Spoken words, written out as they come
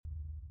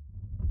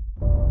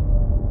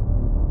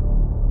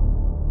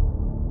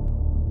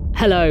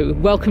Hello,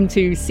 welcome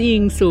to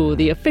Seeing Saw,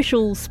 the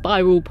official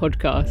Spiral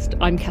podcast.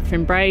 I'm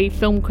Catherine Bray,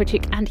 film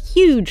critic and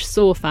huge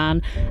Saw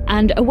fan,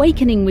 and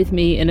awakening with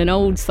me in an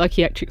old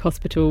psychiatric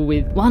hospital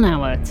with 1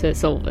 hour to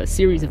solve a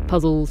series of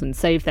puzzles and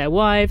save their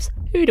wives.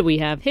 Who do we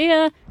have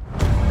here?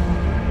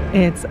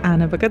 It's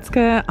Anna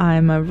Bogutska.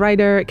 I'm a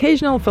writer,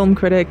 occasional film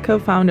critic,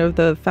 co-founder of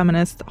the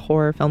feminist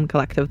horror film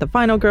collective The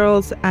Final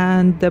Girls,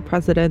 and the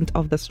president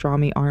of the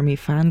Strami Army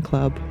fan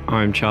club.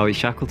 I'm Charlie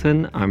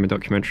Shackleton. I'm a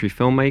documentary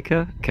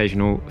filmmaker,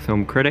 occasional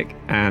film critic,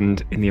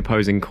 and in the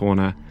opposing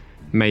corner,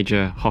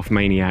 Major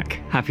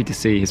Hoffmaniac. Happy to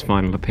see his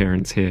final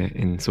appearance here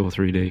in Saw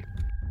 3D.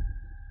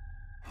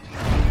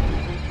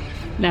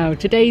 Now,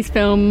 today's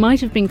film might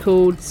have been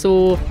called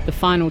Saw the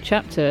Final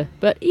Chapter,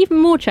 but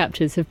even more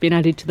chapters have been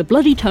added to the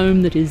bloody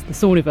tome that is the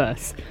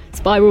Sawniverse.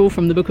 Spiral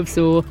from the Book of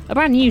Saw, a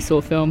brand new Saw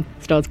film,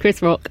 stars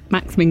Chris Rock,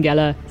 Max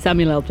Minghella,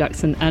 Samuel L.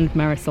 Jackson and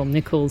Marisol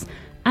Nichols,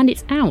 and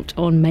it's out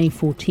on May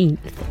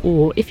 14th,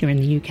 or if you're in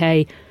the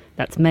UK,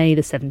 that's May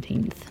the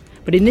 17th.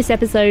 But in this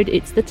episode,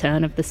 it's the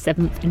turn of the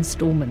 7th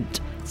instalment,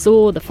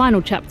 Saw the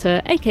Final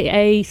Chapter,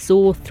 aka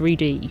Saw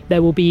 3D.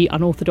 There will be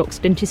unorthodox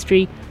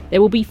dentistry, there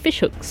will be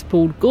fishhooks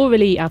pulled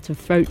gorily out of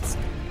throats,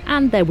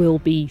 and there will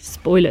be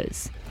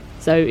spoilers.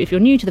 So if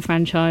you're new to the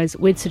franchise,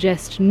 we'd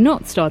suggest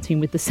not starting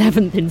with the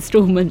 7th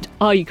instalment.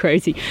 Are you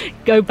crazy?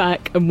 Go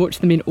back and watch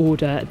them in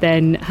order,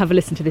 then have a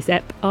listen to this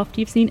ep after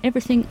you've seen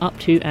everything up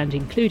to and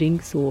including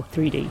Saw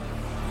 3D.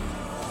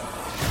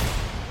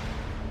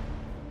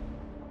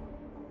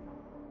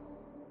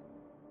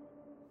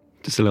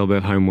 Just a little bit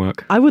of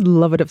homework. I would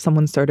love it if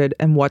someone started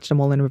and watched them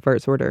all in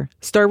reverse order.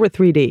 Start with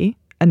 3D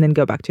and then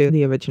go back to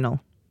the original.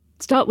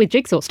 Start with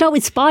Jigsaw. Start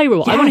with Spiral.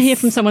 Yes. I want to hear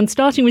from someone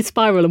starting with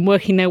Spiral and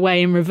working their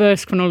way in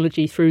reverse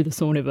chronology through the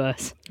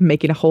Sawniverse.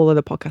 Making a whole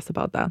other podcast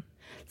about that.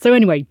 So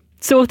anyway,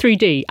 Saw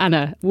 3D.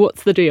 Anna,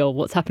 what's the deal?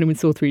 What's happening with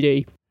Saw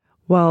 3D?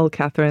 Well,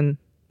 Catherine,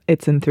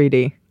 it's in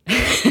 3D.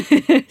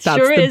 That's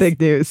Sure the is. big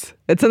news.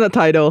 It's in the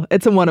title.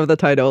 It's in one of the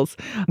titles.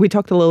 We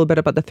talked a little bit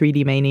about the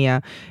 3D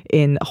mania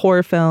in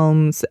horror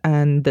films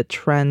and the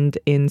trend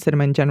in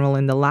cinema in general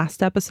in the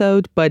last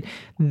episode, but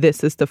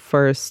this is the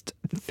first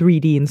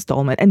 3D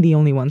installment and the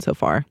only one so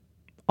far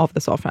of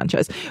the Saw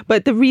franchise.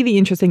 But the really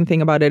interesting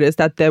thing about it is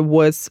that there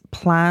was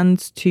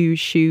plans to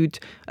shoot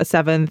a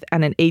 7th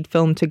and an 8th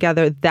film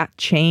together. That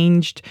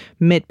changed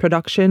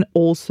mid-production.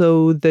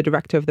 Also, the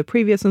director of the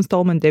previous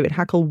installment, David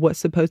Hackle, was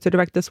supposed to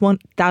direct this one.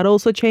 That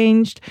also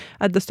changed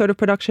at the start of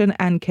production.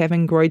 And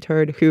Kevin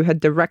Greutert, who had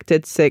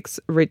directed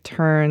 6,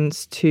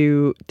 returns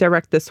to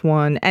direct this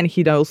one. And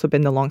he'd also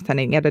been the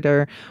longstanding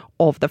editor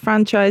of the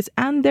franchise.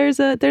 And there's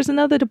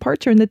another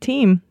departure in the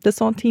team. The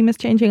Saw team is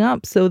changing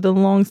up. So the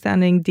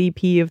longstanding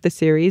DP of the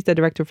series, the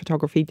director of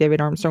photography, David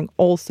Armstrong,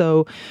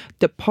 also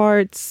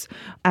departs,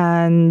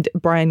 and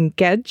Brian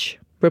Gedge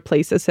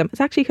replaces him. It's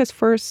actually his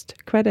first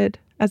credit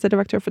as the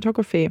director of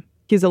photography.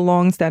 He's a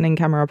long-standing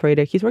camera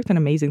operator. He's worked on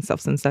amazing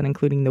stuff since then,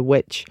 including The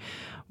Witch,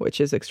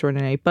 which is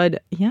extraordinary.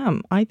 But yeah,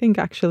 I think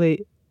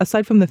actually,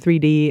 aside from the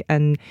 3D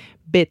and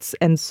bits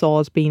and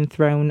saws being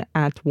thrown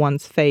at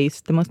one's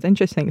face, the most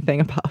interesting thing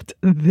about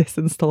this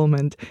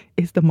installment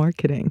is the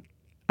marketing.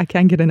 I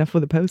can't get enough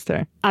of the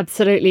poster.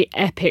 Absolutely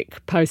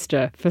epic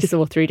poster for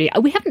Saw 3D.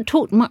 We haven't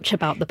talked much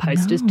about the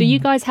posters. No. Do you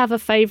guys have a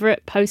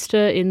favourite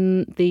poster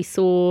in the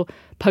Saw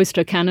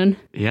poster canon?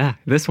 Yeah,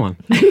 this one.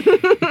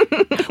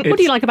 What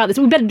do you like about this?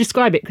 We better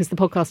describe it because the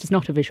podcast is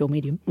not a visual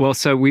medium. Well,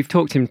 so we've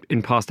talked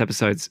in past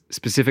episodes,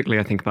 specifically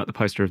I think about the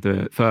poster of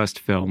the first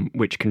film,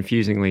 which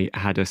confusingly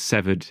had a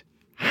severed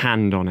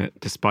hand on it,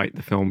 despite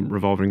the film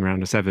revolving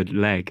around a severed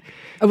leg.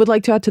 I would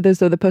like to add to this,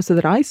 though, the poster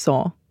that I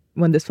saw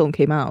when this film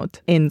came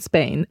out in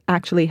Spain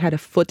actually had a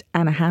foot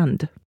and a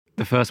hand.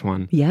 The first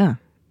one? Yeah.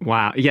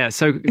 Wow. Yeah,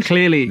 so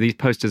clearly these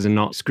posters are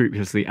not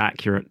scrupulously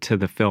accurate to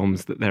the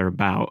films that they're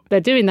about. They're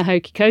doing the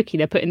hokey cokey.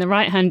 They're putting the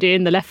right hand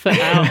in, the left foot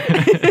out.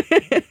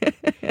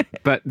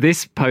 But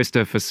this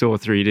poster for Saw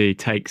 3D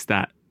takes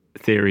that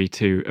theory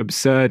to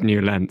absurd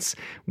new lengths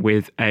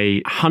with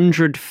a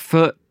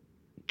 100-foot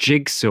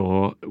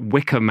jigsaw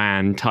Wicker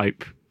Man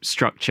type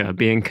structure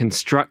being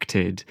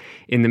constructed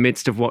in the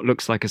midst of what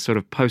looks like a sort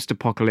of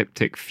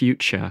post-apocalyptic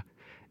future.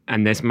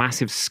 And there's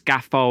massive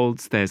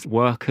scaffolds, there's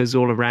workers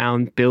all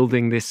around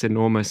building this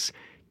enormous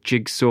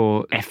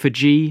jigsaw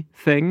effigy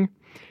thing,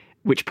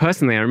 which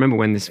personally, I remember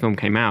when this film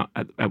came out,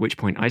 at which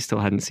point I still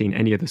hadn't seen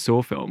any of the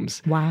Saw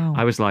films. Wow.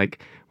 I was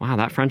like, wow,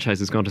 that franchise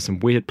has gone to some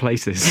weird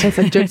places. It's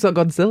like Jigsaw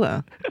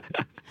Godzilla.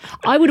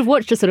 I would have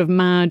watched a sort of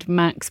Mad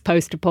Max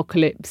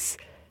post-apocalypse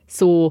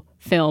Saw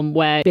film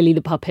where Billy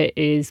the Puppet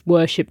is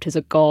worshipped as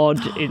a god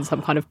in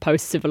some kind of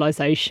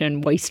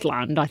post-civilization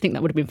wasteland. I think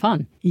that would have been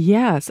fun.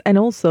 Yes, and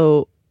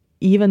also,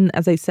 even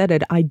as I said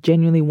it, I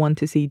genuinely want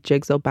to see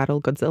Jigsaw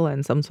battle Godzilla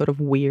in some sort of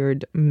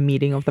weird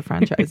meeting of the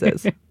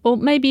franchises. Or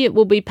maybe it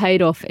will be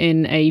paid off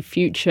in a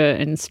future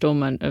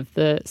installment of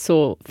the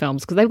Saw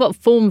films, because they've got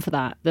form for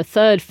that. The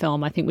third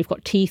film, I think we've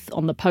got teeth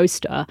on the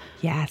poster.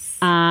 Yes.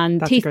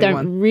 And teeth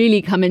don't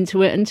really come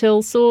into it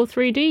until Saw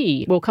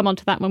 3D. We'll come on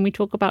to that when we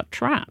talk about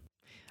Trap.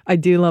 I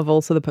do love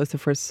also the poster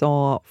for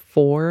Saw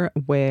 4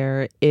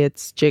 where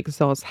it's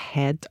Jigsaw's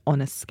head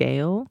on a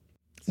scale.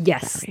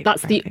 Yes, Very,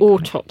 that's the very cool.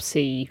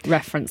 autopsy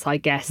reference, I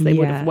guess. They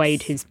would have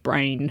weighed Yes. his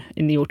brain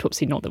in the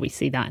autopsy, not that we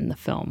see that in the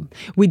film.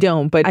 We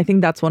don't, but I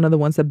think that's one of the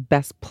ones that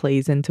best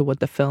plays into what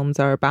the films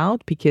are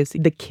about, because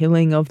the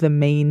killing of the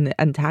main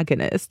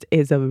antagonist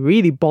is a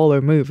really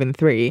baller move in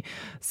 3.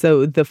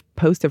 So the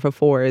poster for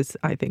 4 is,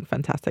 I think,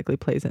 fantastically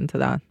plays into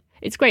that.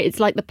 It's great.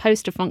 It's like the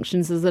poster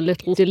functions as a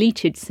little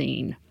deleted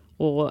scene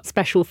or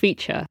special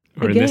feature.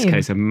 Or in this Again.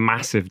 case, a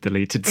massive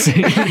deleted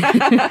scene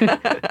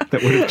that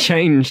would have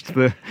changed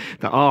the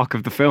arc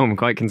of the film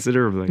quite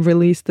considerably.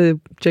 Release the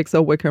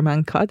Jigsaw Wicker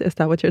Man cut, is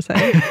that what you're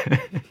saying?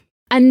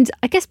 And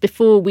I guess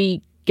before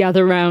we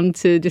gather around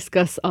to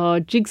discuss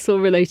our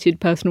Jigsaw-related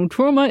personal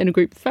trauma in a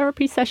group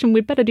therapy session,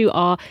 we'd better do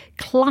our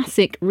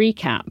classic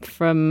recap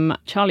from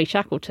Charlie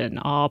Shackleton,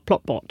 our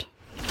plot bot.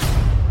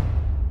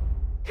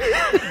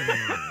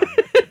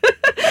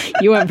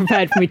 You weren't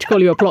prepared for me to call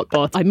you a plot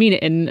bot. I mean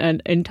it in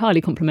an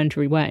entirely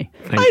complimentary way.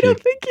 Thank I you. don't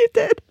think you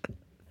did.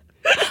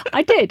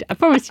 I did, I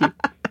promise you.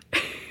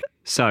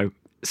 So,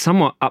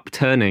 somewhat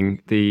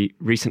upturning the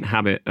recent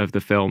habit of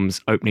the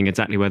films opening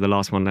exactly where the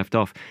last one left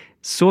off,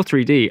 Saw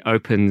 3D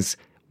opens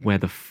where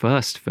the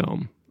first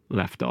film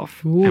left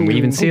off. And we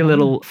even see a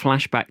little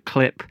flashback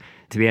clip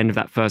to the end of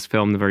that first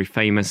film, the very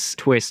famous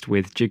twist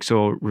with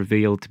Jigsaw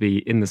revealed to be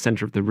in the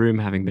center of the room,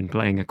 having been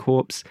playing a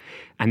corpse.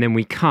 And then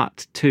we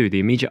cut to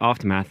the immediate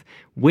aftermath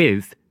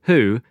with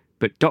who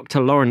but Dr.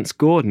 Lawrence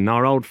Gordon,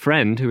 our old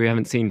friend, who we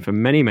haven't seen for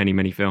many, many,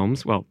 many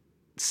films, well,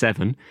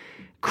 7,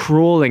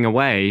 crawling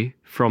away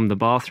from the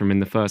bathroom in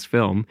the first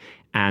film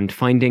and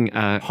finding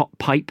a hot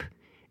pipe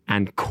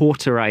and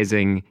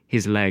cauterizing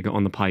his leg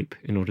on the pipe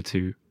in order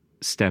to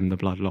stem the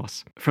blood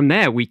loss. From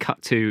there, we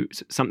cut to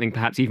something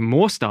perhaps even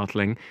more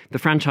startling, the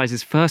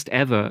franchise's first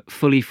ever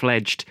fully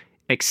fledged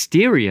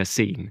exterior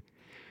scene,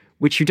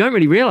 which you don't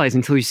really realize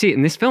until you see it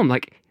in this film.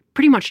 Like,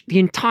 pretty much the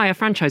entire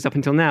franchise up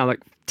until now,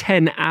 like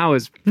 10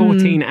 hours,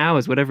 14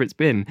 hours, whatever it's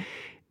been,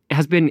 it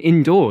has been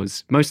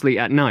indoors, mostly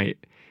at night,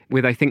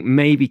 with, I think,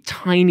 maybe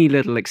tiny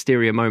little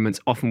exterior moments,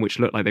 often which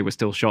look like they were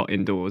still shot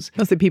indoors.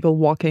 Mostly people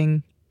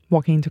walking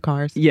into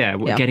cars. Yeah,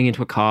 Yeah. getting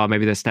into a car.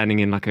 Maybe they're standing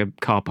in like a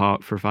car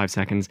park for 5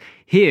 seconds.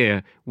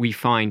 Here, we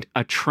find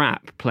a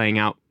trap playing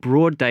out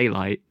broad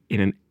daylight in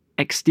an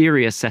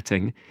exterior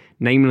setting,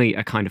 namely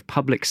a kind of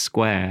public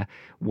square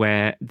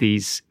where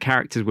these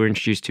characters we're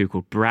introduced to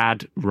called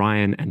Brad,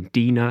 Ryan, and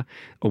Dina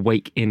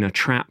awake in a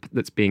trap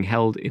that's being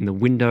held in the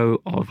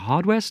window of a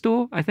hardware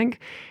store, I think.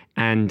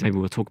 And maybe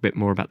we'll talk a bit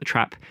more about the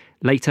trap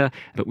later,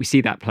 but we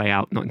see that play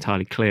out, not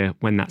entirely clear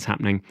when that's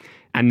happening.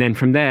 And then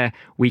from there,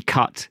 we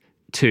cut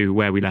to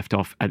where we left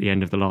off at the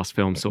end of the last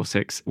film, Saw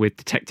 6, with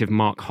Detective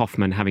Mark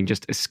Hoffman having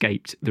just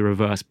escaped the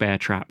reverse bear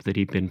trap that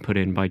he'd been put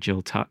in by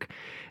Jill Tuck.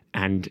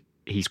 And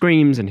he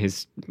screams and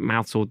his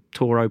mouth's all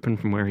tore open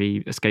from where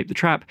he escaped the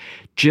trap.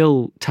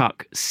 Jill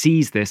Tuck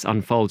sees this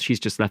unfold. She's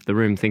just left the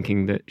room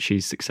thinking that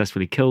she's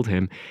successfully killed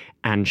him,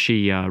 and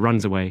she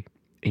runs away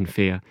in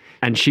fear.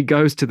 And she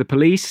goes to the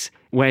police,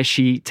 where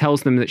she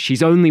tells them that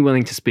she's only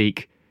willing to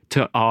speak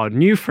to our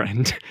new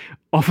friend,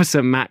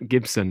 Officer Matt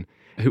Gibson,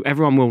 who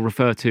everyone will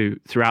refer to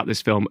throughout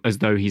this film as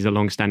though he's a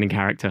long-standing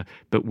character,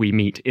 but we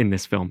meet in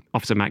this film,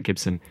 Officer Matt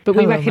Gibson. But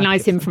we Hello, recognise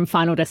Matt him Gibson. from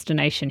Final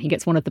Destination. He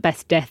gets one of the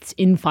best deaths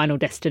in Final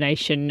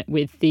Destination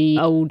with the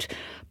old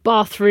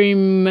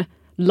bathroom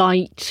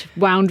light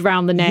wound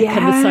round the neck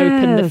and the soap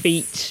and the Yes.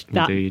 feet.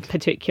 That Indeed.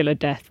 particular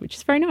death, which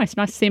is very nice.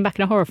 Nice to see him back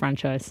in a horror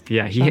franchise.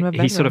 Yeah, Son of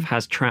a he sort of bedroom.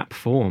 has trap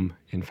form,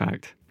 in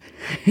fact.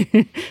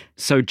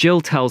 So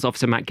Jill tells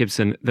Officer Matt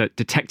Gibson that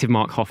Detective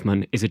Mark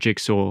Hoffman is a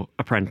Jigsaw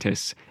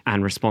apprentice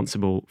and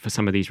responsible for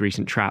some of these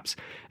recent traps,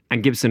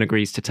 and Gibson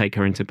agrees to take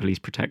her into police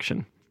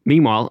protection.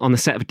 Meanwhile, on the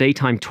set of a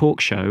daytime talk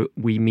show,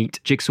 we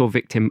meet Jigsaw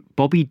victim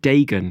Bobby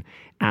Dagan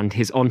and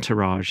his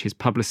entourage, his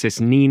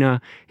publicist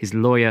Nina, his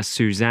lawyer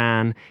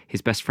Suzanne,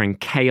 his best friend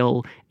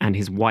Cale, and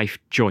his wife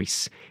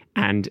Joyce.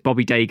 And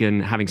Bobby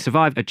Dagan, having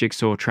survived a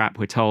Jigsaw trap,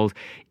 we're told,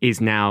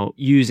 is now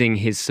using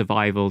his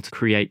survival to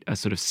create a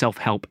sort of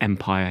self-help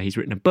empire. He's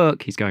written a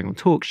book, he's going on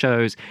talk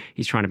shows,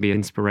 he's trying to be an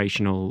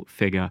inspirational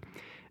figure.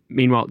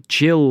 Meanwhile,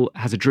 Jill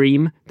has a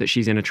dream that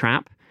she's in a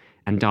trap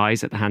and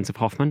dies at the hands of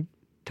Hoffman.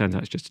 Turns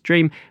out it's just a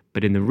dream.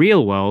 But in the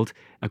real world,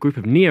 a group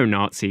of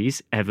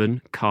neo-Nazis,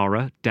 Evan,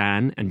 Kara,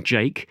 Dan, and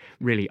Jake,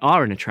 really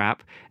are in a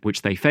trap,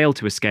 which they fail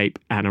to escape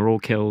and are all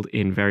killed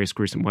in various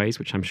gruesome ways,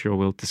 which I'm sure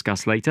we'll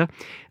discuss later.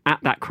 At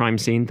that crime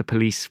scene, the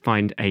police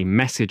find a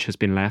message has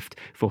been left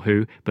for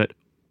who but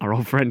our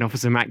old friend,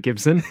 Officer Matt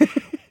Gibson.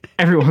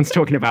 Everyone's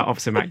talking about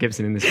Officer Matt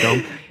Gibson in this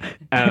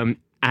film.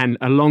 And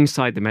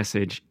alongside the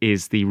message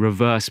is the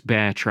reverse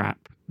bear trap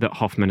that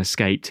Hoffman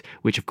escaped,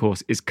 which of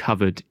course is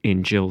covered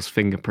in Jill's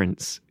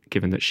fingerprints,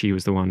 given that she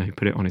was the one who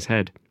put it on his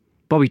head.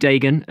 Bobby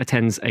Dagan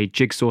attends a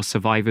Jigsaw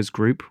survivors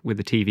group with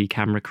a TV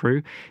camera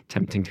crew,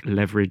 attempting to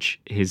leverage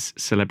his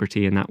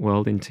celebrity in that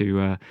world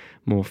into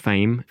more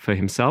fame for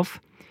himself.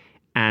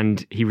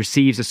 And he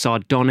receives a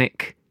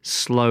sardonic,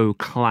 slow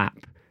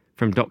clap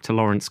from Dr.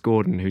 Lawrence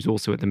Gordon, who's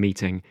also at the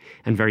meeting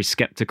and very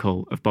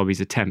skeptical of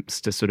Bobby's attempts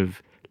to sort of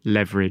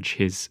leverage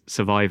his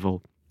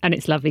survival. And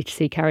it's lovely to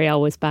see Cary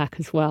Elwes back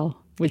as well.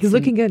 He's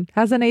looking good.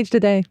 Hasn't aged a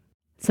day.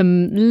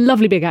 Some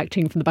lovely big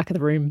acting from the back of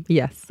the room.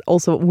 Yes.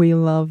 Also, we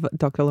love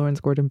Dr. Lawrence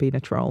Gordon being a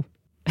troll.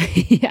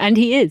 And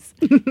he is.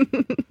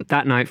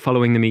 That night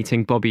following the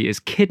meeting, Bobby is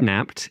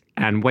kidnapped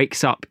and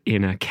wakes up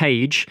in a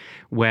cage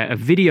where a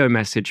video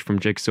message from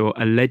Jigsaw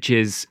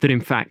alleges that,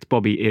 in fact,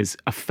 Bobby is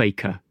a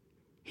faker.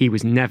 He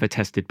was never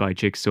tested by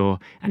Jigsaw,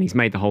 and he's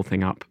made the whole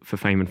thing up for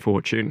fame and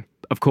fortune.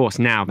 Of course,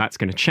 now that's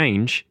going to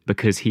change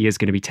because he is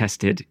going to be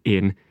tested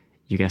in,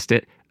 you guessed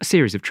it, a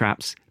series of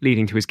traps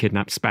leading to his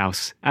kidnapped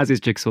spouse, as is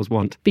Jigsaw's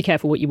wont. Be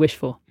careful what you wish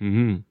for.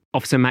 Mm-hmm.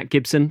 Officer Matt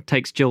Gibson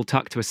takes Jill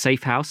Tuck to a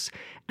safe house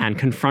and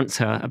confronts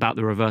her about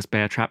the reverse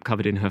bear trap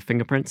covered in her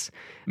fingerprints.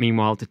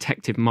 Meanwhile,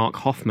 Detective Mark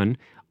Hoffman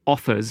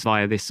offers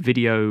via this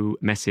video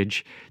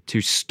message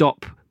to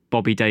stop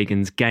Bobby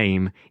Dagen's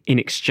game in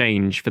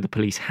exchange for the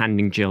police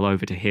handing Jill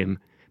over to him,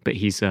 but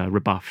he's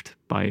rebuffed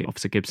by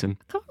Officer Gibson.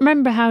 I can't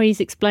remember how he's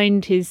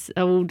explained his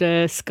old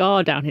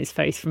scar down his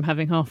face from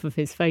having half of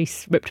his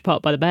face ripped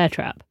apart by the bear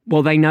trap.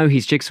 Well, they know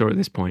he's Jigsaw at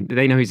this point.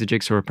 They know he's a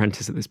Jigsaw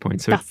apprentice at this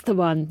point. So that's the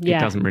one, yeah.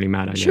 It doesn't really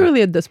matter.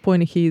 Surely at this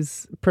point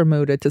he's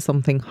promoted to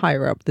something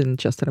higher up than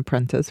just an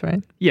apprentice,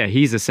 right? Yeah,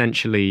 he's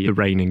essentially the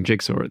reigning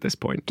Jigsaw at this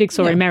point.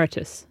 Jigsaw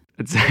emeritus.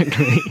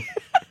 Exactly.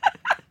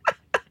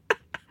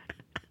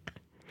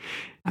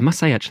 I must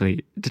say,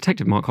 actually,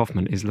 Detective Mark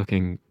Hoffman is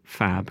looking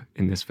fab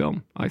in this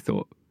film, I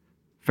thought.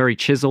 Very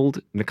chiseled.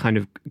 The kind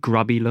of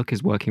grubby look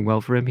is working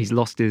well for him. He's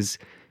lost his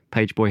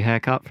page boy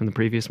haircut from the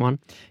previous one.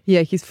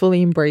 Yeah, he's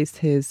fully embraced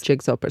his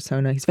Jigsaw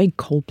persona. He's very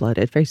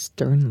cold-blooded, very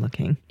stern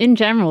looking. In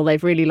general,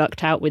 they've really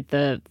lucked out with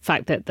the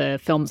fact that the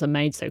films are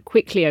made so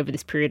quickly over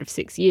this period of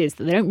 6 years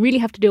that they don't really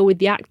have to deal with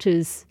the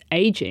actors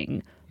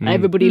aging.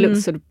 Everybody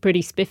looks sort of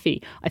pretty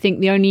spiffy. I think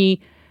the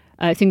only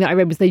thing that I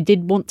read was they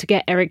did want to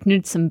get Eric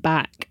Knudsen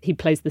back. He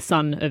plays the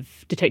son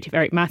of Detective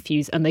Eric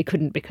Matthews, and they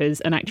couldn't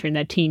because an actor in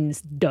their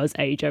teens does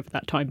age over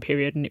that time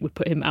period, and it would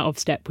put him out of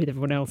step with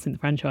everyone else in the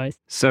franchise.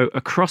 So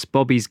across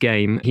Bobby's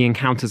game, he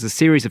encounters a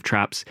series of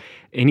traps,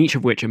 in each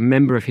of which a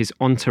member of his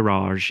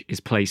entourage is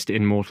placed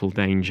in mortal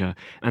danger.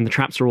 And the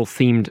traps are all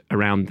themed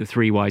around the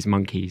three wise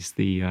monkeys,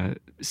 the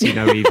see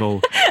no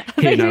evil,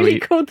 hear no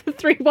evil. Called the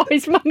Three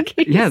Wise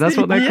Monkeys. Yeah, that's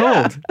what they're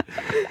called.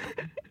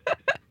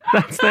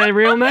 That's their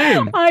real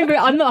name.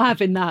 I'm not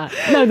having that.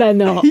 No, they're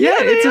not. Yeah,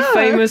 it's a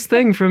famous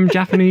thing from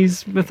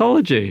Japanese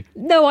mythology.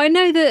 No, I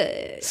know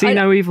that... See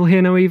no evil,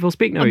 hear no evil,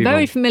 speak no evil. I'm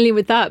very familiar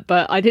with that,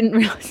 but I didn't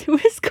realise it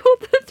was called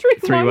the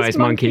Three Wise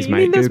Monkeys, mate.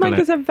 I mean, those Google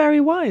monkeys are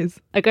very wise.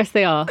 I guess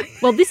they are.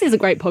 Well, this is a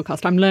great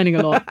podcast. I'm learning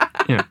a lot.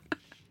 Yeah.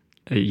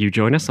 You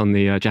join us on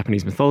the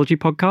Japanese Mythology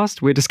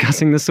podcast. We're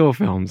discussing the Saw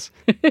films.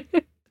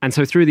 And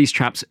so through these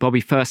traps,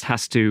 Bobby first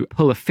has to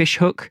pull a fish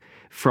hook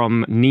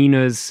from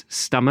Nina's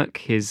stomach,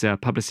 his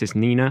publicist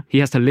Nina. He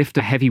has to lift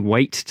a heavy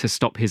weight to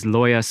stop his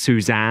lawyer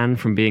Suzanne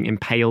from being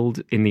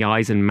impaled in the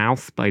eyes and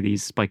mouth by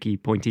these spiky,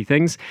 pointy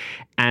things.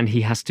 And he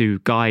has to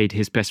guide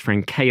his best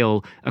friend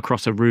Cale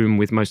across a room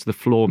with most of the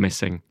floor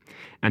missing.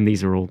 And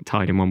these are all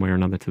tied in one way or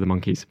another to the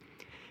monkeys.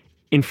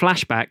 In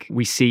flashback,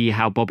 we see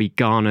how Bobby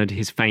garnered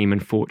his fame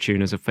and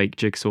fortune as a fake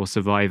Jigsaw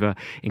survivor,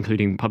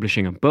 including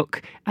publishing a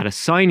book, at a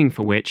signing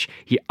for which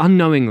he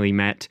unknowingly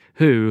met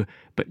who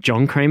but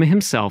John Kramer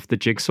himself, the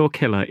Jigsaw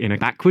killer, in a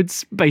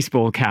backwards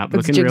baseball cap,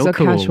 It's looking real Jigsaw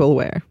cool. casual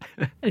wear.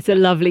 It's a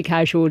lovely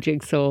casual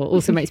Jigsaw.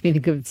 Also makes me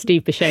think of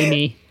Steve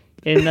Buscemi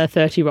in the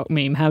 30 Rock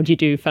meme. How do you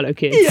do, fellow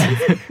kids?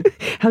 Yeah.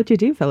 How do you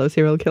do, fellow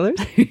serial killers?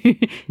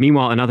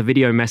 Meanwhile, another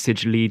video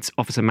message leads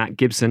Officer Matt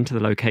Gibson to the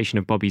location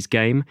of Bobby's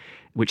game,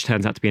 which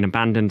turns out to be an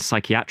abandoned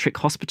psychiatric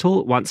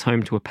hospital, once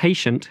home to a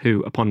patient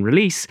who, upon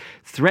release,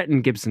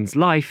 threatened Gibson's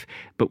life,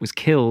 but was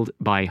killed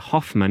by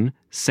Hoffman,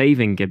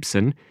 saving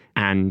Gibson.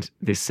 And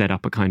this set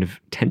up a kind of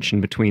tension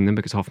between them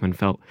because Hoffman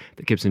felt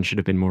that Gibson should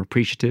have been more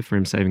appreciative for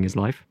him saving his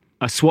life.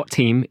 A SWAT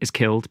team is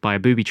killed by a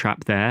booby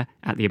trap there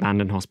at the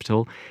abandoned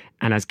hospital.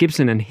 And as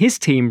Gibson and his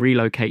team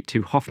relocate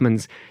to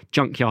Hoffman's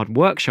junkyard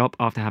workshop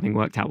after having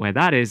worked out where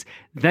that is,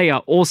 they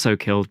are also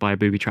killed by a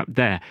booby trap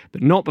there,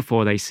 but not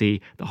before they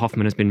see that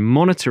Hoffman has been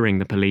monitoring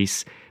the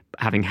police,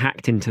 having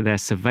hacked into their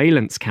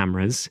surveillance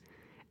cameras,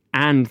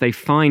 and they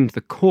find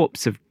the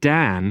corpse of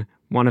Dan,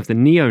 one of the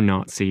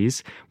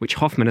neo-Nazis, which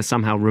Hoffman has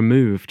somehow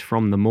removed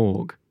from the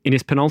morgue. In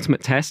his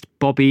penultimate test,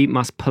 Bobby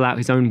must pull out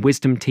his own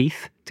wisdom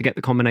teeth to get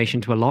the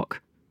combination to a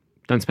lock.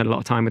 Don't spend a lot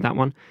of time with that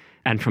one.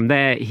 And from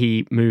there,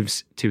 he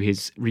moves to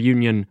his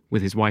reunion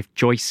with his wife,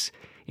 Joyce,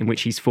 in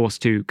which he's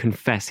forced to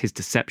confess his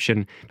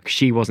deception because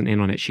she wasn't in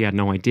on it. She had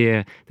no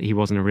idea that he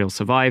wasn't a real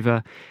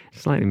survivor. It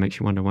slightly makes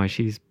you wonder why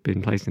she's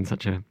been placed in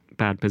such a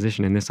bad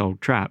position in this old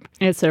trap.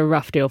 It's a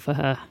rough deal for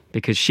her.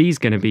 Because she's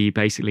going to be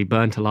basically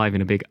burnt alive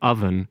in a big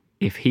oven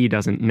if he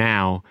doesn't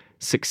now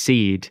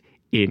succeed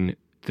in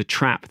the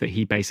trap that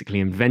he basically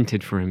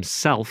invented for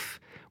himself.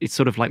 It's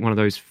sort of like one of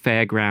those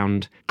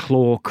fairground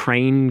claw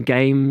crane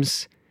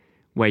games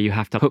where you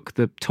have to hook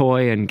the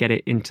toy and get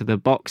it into the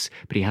box,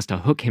 but he has to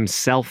hook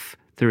himself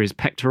through his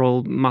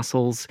pectoral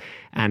muscles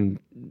and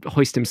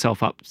hoist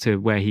himself up to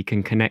where he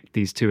can connect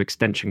these two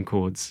extension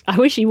cords. I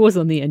wish he was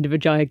on the end of a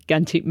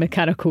gigantic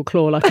mechanical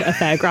claw like at a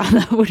fairground.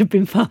 That would have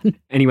been fun.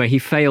 Anyway, he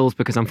fails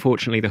because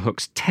unfortunately the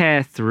hooks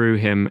tear through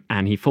him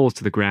and he falls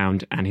to the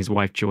ground and his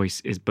wife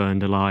Joyce is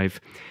burned alive.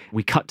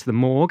 We cut to the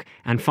morgue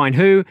and find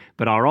who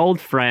but our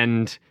old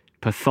friend,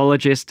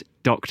 pathologist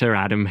Dr.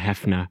 Adam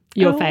Hefner.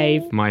 Your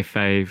fave. My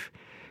fave.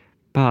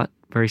 But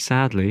very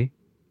sadly,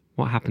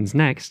 what happens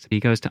next? He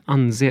goes to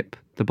unzip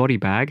the body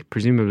bag,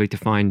 presumably to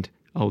find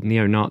old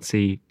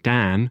neo-Nazi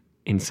Dan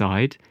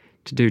inside,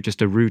 to do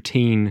just a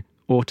routine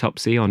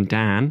autopsy on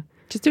Dan.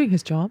 Just doing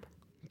his job.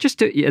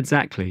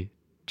 Exactly.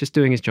 Just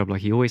doing his job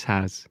like he always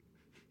has.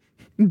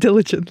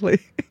 Diligently.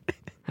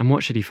 And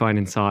what should he find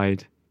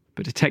inside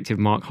but Detective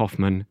Mark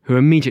Hoffman, who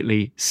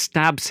immediately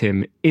stabs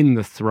him in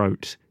the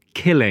throat,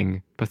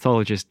 killing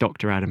pathologist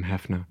Dr. Adam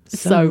Hefner.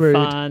 So rude.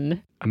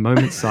 fun. A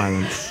moment's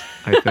silence,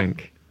 I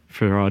think,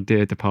 for our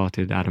dear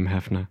departed Adam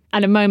Hefner.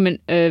 And a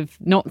moment of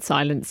not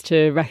silence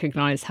to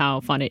recognise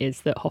how fun it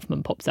is that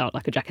Hoffman pops out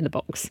like a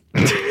jack-in-the-box.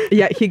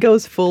 Yeah, he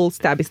goes full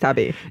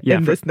stabby Yeah,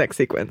 in this next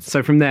sequence.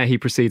 So from there, he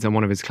proceeds on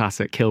one of his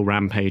classic kill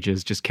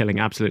rampages, just killing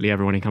absolutely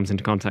everyone he comes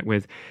into contact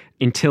with,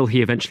 until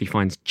he eventually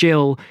finds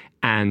Jill,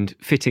 and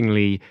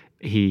fittingly,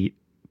 he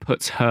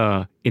puts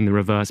her in the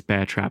reverse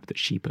bear trap that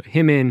she put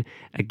him in.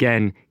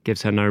 Again,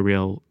 gives her no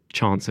real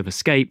chance of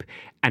escape.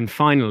 And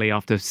finally,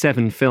 after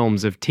 7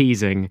 films of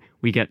teasing,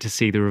 we get to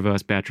see the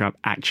reverse bear trap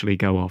actually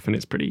go off, and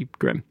it's pretty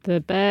grim.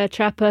 The bear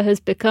trapper has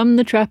become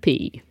the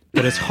trappee.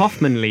 But as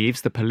Hoffman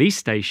leaves the police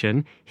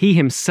station, he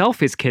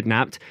himself is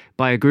kidnapped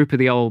by a group of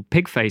the old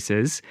pig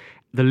faces,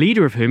 the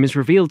leader of whom is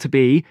revealed to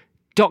be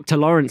Dr.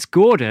 Lawrence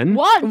Gordon.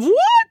 What?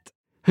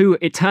 Who,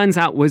 it turns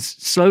out, was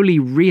slowly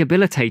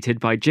rehabilitated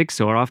by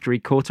Jigsaw after he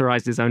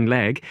cauterized his own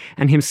leg,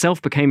 and himself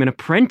became an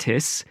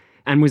apprentice,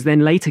 and was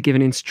then later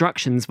given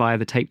instructions via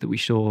the tape that we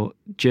saw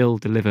Jill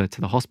deliver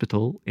to the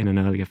hospital in an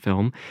earlier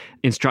film,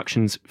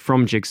 instructions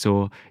from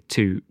Jigsaw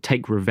to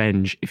take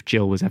revenge if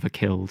Jill was ever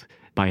killed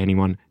by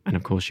anyone. And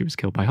of course, she was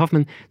killed by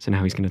Hoffman, so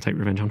now he's going to take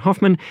revenge on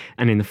Hoffman.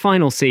 And in the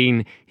final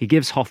scene, he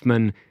gives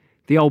Hoffman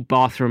the old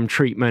bathroom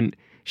treatment,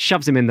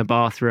 shoves him in the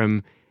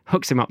bathroom,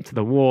 hooks him up to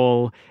the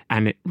wall,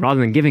 and rather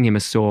than giving him a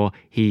saw,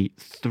 he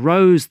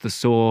throws the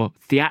saw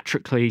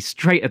theatrically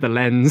straight at the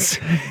lens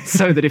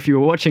so that if you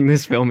were watching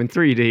this film in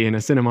 3D in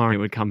a cinema, it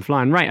would come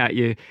flying right at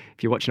you.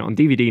 If you're watching it on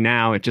DVD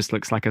now, it just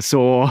looks like a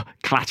saw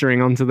clattering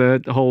onto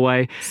the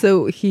hallway.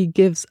 So he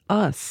gives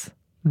us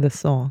the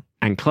saw.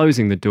 And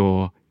closing the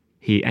door,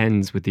 he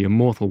ends with the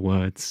immortal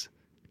words,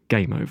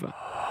 "Game over."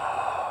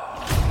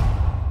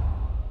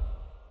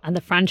 And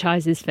the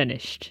franchise is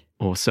finished.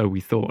 Or so we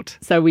thought.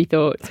 So we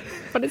thought,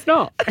 but it's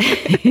not.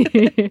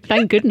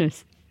 Thank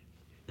goodness.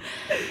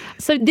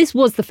 So this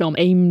was the film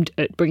aimed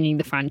at bringing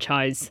the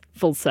franchise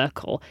full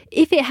circle.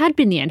 If it had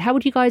been the end, how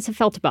would you guys have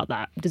felt about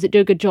that? Does it do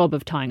a good job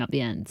of tying up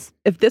the ends?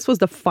 If this was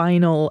the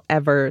final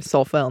ever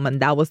Saw film and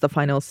that was the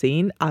final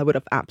scene, I would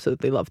have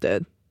absolutely loved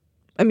it.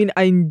 I mean,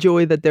 I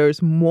enjoy that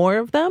there's more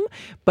of them,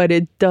 but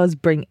it does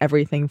bring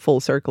everything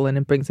full circle and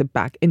it brings it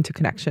back into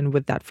connection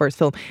with that first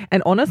film.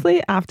 And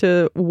honestly,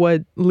 after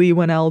what Leigh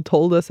Whannell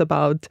told us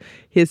about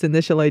his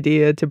initial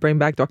idea to bring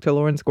back Dr.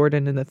 Lawrence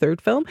Gordon in the third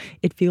film,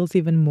 it feels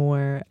even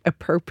more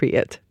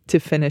appropriate to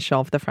finish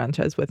off the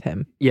franchise with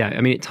him. Yeah,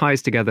 I mean, it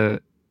ties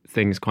together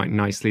things quite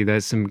nicely.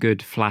 There's some good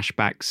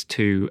flashbacks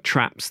to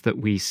traps that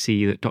we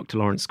see that Dr.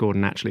 Lawrence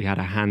Gordon actually had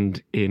a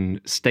hand in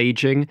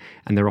staging,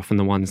 and they're often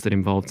the ones that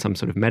involved some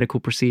sort of medical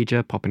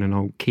procedure, popping an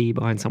old key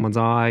behind someone's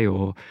eye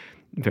or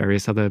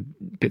various other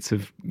bits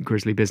of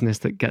grisly business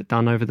that get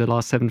done over the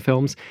last 7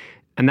 films.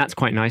 And that's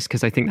quite nice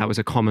because I think that was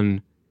a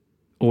common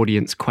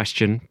audience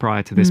question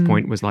prior to this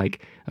point, was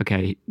like,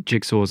 okay,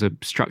 Jigsaw's a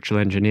structural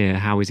engineer.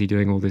 How is he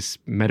doing all this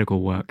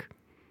medical work?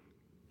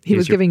 He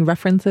was giving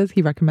references.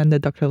 He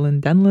recommended Dr.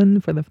 Lynn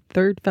Denlon for the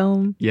third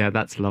film. Yeah,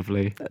 that's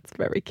lovely. That's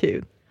very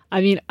cute.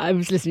 I mean, I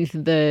was listening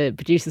to the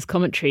producer's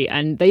commentary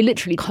and they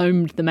literally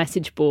combed the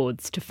message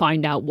boards to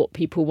find out what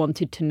people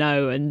wanted to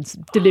know and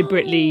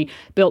deliberately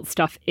built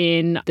stuff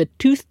in. The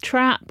tooth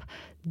trap,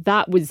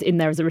 that was in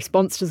there as a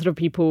response to sort of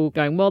people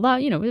going, well,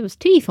 that, you know, there was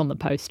teeth on the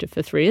poster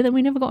for 3 and then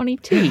we never got any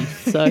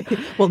teeth. So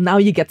well, now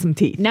you get some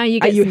teeth. Now you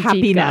get Are you some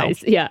happy teeth, now?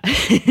 guys. Yeah.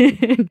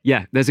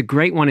 Yeah, there's a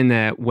great one in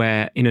there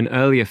where in an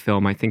earlier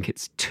film, I think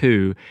it's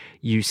 2,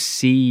 you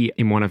see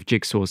in one of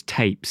Jigsaw's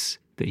tapes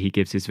that he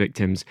gives his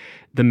victims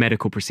the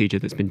medical procedure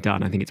that's been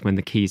done. I think it's when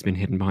the key's been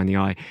hidden behind the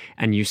eye.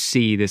 And you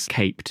see this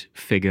caped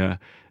figure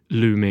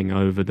looming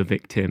over the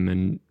victim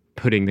and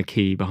putting the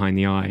key behind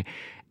the eye.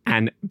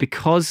 And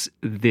because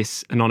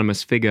this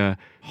anonymous figure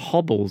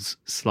hobbles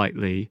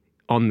slightly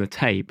on the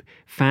tape,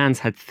 fans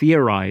had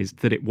theorized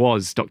that it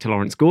was Dr.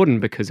 Lawrence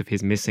Gordon because of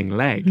his missing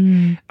leg.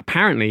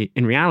 Apparently,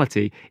 in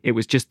reality, it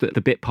was just that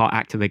the bit part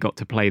actor they got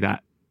to play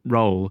that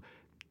role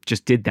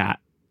just did that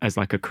as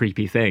like a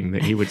creepy thing,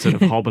 that he would sort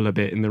of hobble a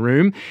bit in the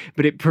room.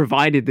 But it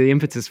provided the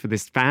impetus for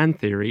this fan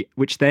theory,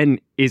 which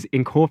then is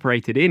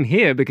incorporated in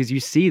here because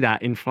you see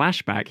that in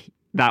flashback.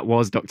 That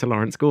was Dr.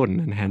 Lawrence Gordon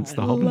and hence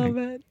the hobbling.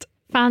 I love it.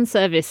 Fan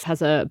service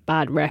has a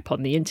bad rep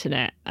on the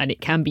internet and it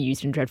can be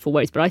used in dreadful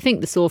ways, but I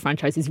think the Saw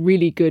franchise is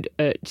really good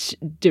at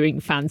doing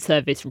fan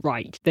service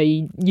right.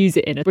 They use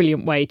it in a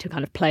brilliant way to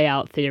kind of play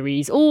out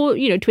theories or,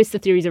 twist the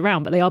theories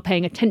around, but they are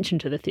paying attention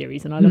to the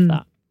theories, and I love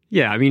that.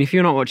 Yeah, I mean, if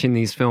you're not watching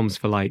these films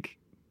for like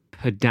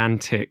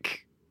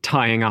pedantic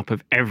tying up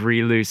of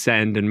every loose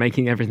end and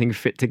making everything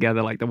fit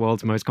together like the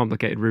world's most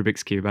complicated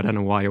Rubik's Cube, I don't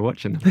know why you're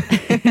watching them.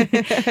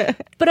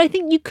 But I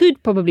think you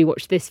could probably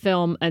watch this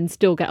film and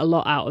still get a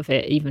lot out of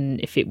it, even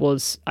if it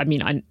was, I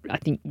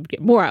think you'd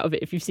get more out of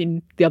it if you've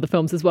seen the other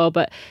films as well,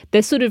 but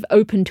they're sort of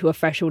open to a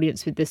fresh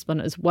audience with this one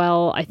as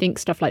well. I think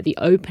stuff like the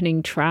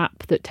opening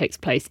trap that takes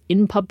place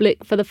in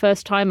public for the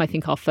first time, I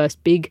think our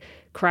first big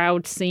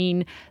crowd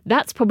scene,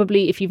 that's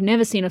probably, if you've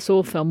never seen a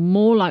Saw film,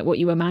 more like what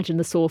you imagine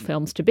the Saw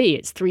films to be.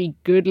 It's three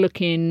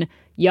good-looking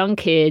young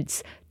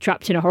kids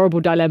trapped in a horrible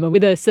dilemma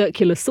with a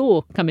circular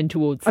saw coming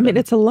towards them. I mean,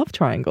 it's a love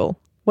triangle.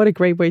 What a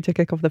great way to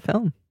kick off the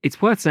film.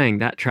 It's worth saying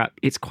that trap,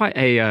 it's quite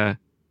a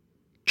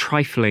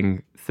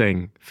trifling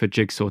thing for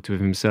Jigsaw to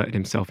have inserted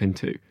himself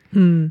into.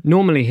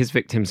 Normally, his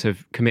victims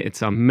have committed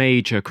some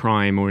major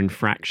crime or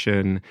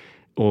infraction,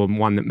 or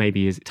one that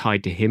maybe is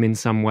tied to him in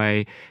some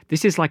way.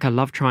 This is like a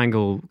love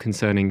triangle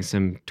concerning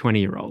some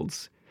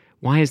 20-year-olds.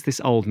 Why is this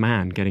old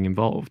man getting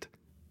involved?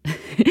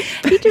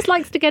 He just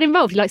likes to get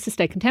involved. He likes to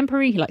stay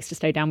contemporary. He likes to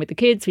stay down with the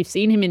kids. We've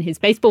seen him in his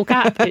baseball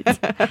cap.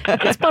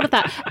 It's part of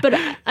that. But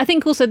I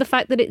think also the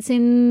fact that it's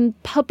in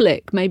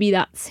public, maybe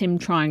that's him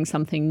trying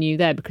something new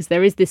there, because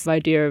there is this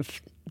idea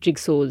of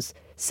Jigsaw's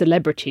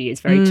celebrity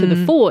is very to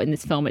the fore in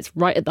this film. It's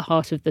right at the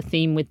heart of the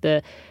theme with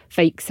the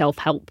fake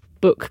self-help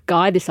book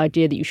guy, this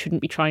idea that you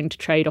shouldn't be trying to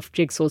trade off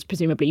Jigsaw's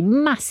presumably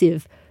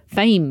massive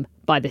fame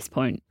by this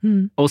point.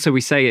 Also, we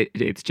say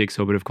it's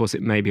Jigsaw, but of course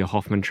it may be a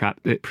Hoffman trap.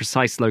 The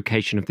precise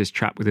location of this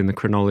trap within the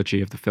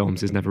chronology of the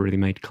films is never really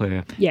made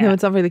clear. Yeah. No,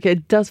 it's not really clear.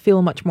 It does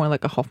feel much more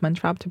like a Hoffman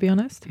trap, to be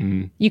honest.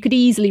 You could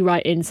easily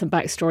write in some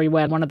backstory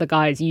where one of the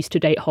guys used to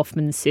date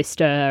Hoffman's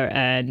sister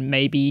and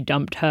maybe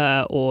dumped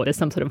her, or there's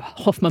some sort of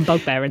Hoffman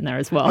bugbear in there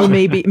as well. Or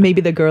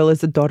maybe the girl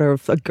is the daughter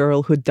of a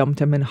girl who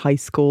dumped him in high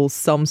school,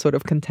 some sort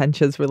of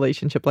contentious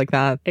relationship like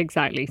that.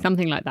 Exactly,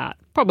 something like that,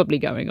 probably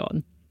going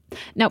on.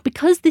 Now,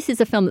 because this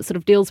is a film that sort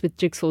of deals with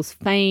Jigsaw's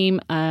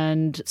fame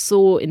and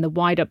Saw in the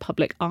wider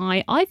public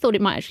eye, I thought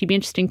it might actually be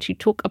interesting to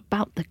talk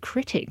about the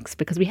critics,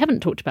 because we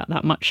haven't talked about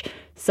that much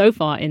so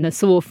far in the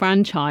Saw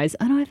franchise,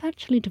 and I've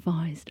actually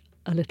devised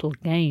a little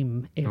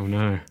game. Oh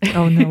no.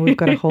 Oh no, we've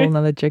got a whole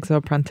nother Jigsaw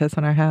apprentice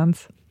on our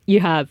hands. You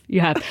have.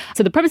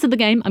 So the premise of the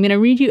game, I'm going to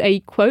read you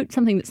a quote,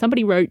 something that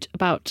somebody wrote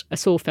about a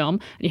Saw film,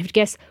 and you have to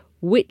guess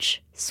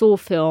which Saw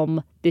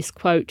film this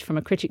quote from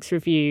a critic's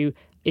review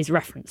is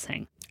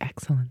referencing.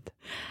 Excellent.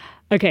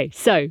 Okay,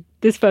 so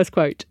this first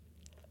quote.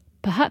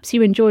 Perhaps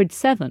you enjoyed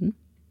 7.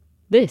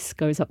 This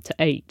goes up to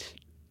 8.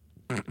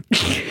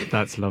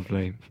 That's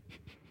lovely.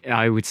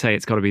 I would say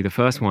it's got to be the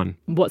first one.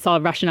 What's our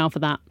rationale for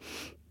that?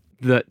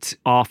 That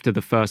after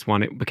the first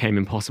one, it became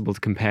impossible to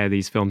compare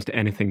these films to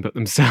anything but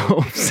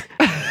themselves.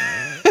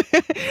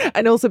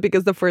 And also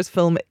because the first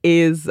film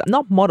is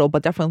not modeled,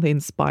 but definitely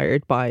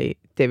inspired by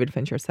David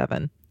Fincher's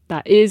 7.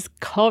 That is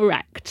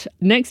correct.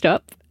 Next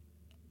up,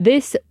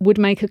 this would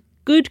make a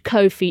good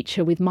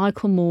co-feature with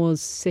Michael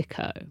Moore's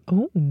Sicko.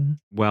 Oh.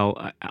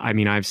 Well, I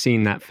mean, I've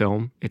seen that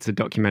film. It's a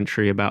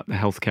documentary about the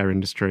healthcare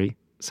industry.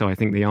 So I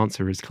think the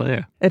answer is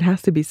clear. It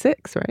has to be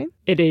 6, right?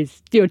 It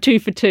is. You're 2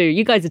 for 2.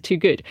 You guys are too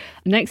good.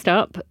 Next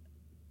up,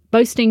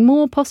 boasting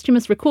more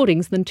posthumous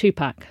recordings than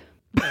Tupac.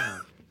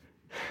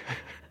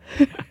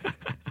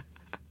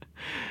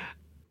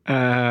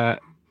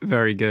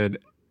 Very good.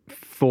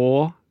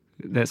 4.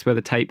 That's where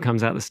the tape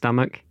comes out the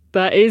stomach.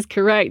 That is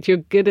correct. You're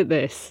good at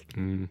this.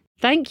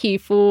 Thank you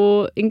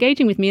for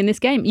engaging with me in this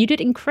game. You did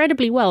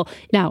incredibly well.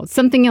 Now,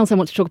 something else I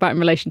want to talk about in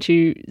relation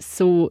to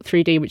Saw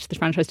 3D, which the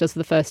franchise does for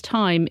the first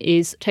time,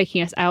 is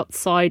taking us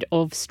outside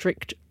of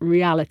strict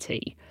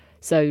reality.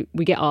 So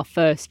we get our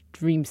first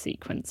dream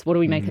sequence. What do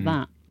we make of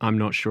that? I'm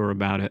not sure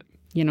about it.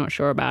 You're not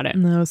sure about it?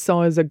 No,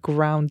 Saw is a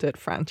grounded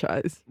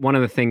franchise. One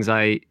of the things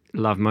I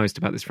love most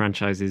about this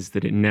franchise is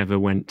that it never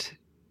went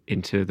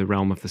into the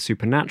realm of the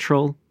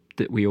supernatural,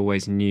 that we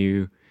always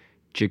knew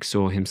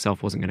Jigsaw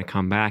himself wasn't going to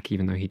come back,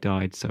 even though he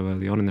died so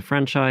early on in the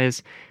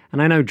franchise.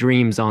 And I know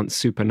dreams aren't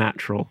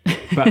supernatural,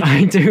 but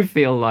I do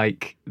feel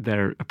like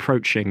they're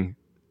approaching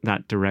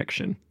that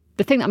direction.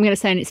 The thing that I'm going to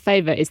say in its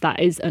favour is that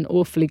is an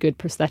awfully good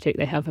prosthetic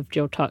they have of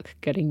Jill Tuck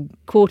getting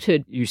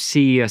quartered. You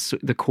see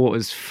the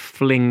quarters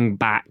fling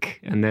back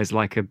and there's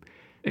like a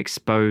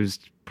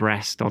exposed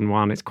breast on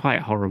one. It's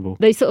quite horrible.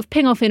 They sort of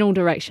ping off in all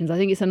directions. I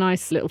think it's a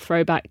nice little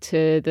throwback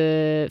to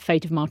the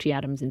fate of Marty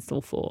Adams in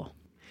Saw 4.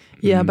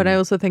 Yeah, but I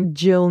also think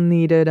Jill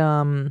needed,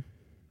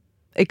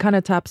 it kind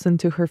of taps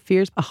into her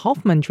fears. A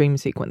Hoffman dream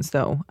sequence,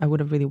 though, I would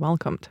have really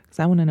welcomed, because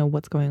I want to know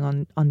what's going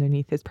on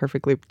underneath his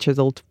perfectly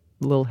chiseled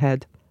little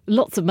head.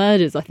 Lots of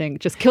murders, I think.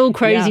 Just kill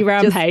crazy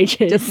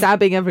rampages. Just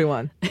stabbing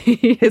everyone.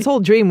 His whole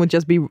dream would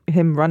just be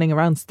him running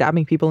around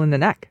stabbing people in the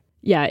neck.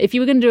 Yeah, if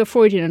you were going to do a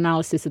Freudian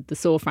analysis of the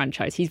Saw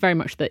franchise, he's very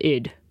much the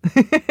id.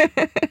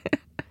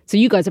 So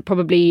you guys are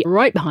probably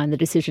right behind the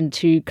decision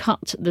to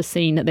cut the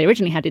scene that they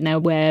originally had in there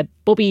where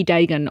Bobby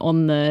Dagan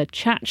on the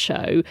chat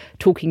show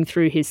talking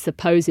through his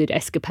supposed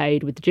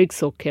escapade with the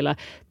Jigsaw Killer.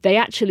 They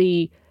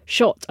actually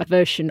shot a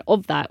version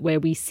of that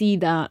where we see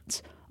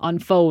that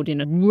unfold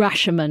in a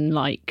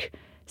Rashomon-like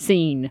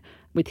scene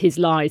with his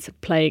lies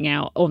playing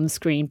out on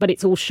screen, but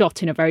it's all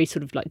shot in a very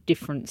sort of like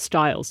different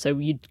style. So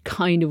you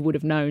kind of would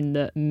have known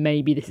that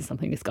maybe this is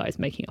something this guy is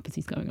making up as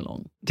he's going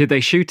along. Did they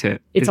shoot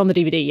it? It's on the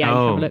DVD, yeah.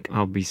 Oh, have a look.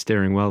 I'll be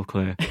steering well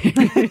clear.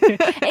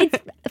 It's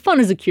fun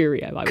as a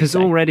curio, I would say. Because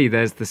already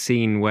there's the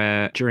scene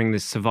where during the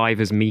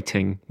survivors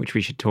meeting, which we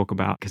should talk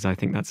about because I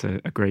think that's a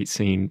great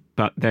scene,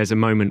 but there's a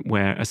moment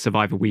where a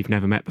survivor we've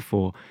never met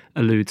before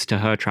alludes to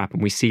her trap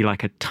and we see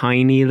like a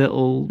tiny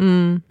little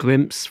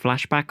glimpse,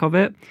 flashback of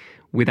it,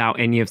 without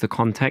any of the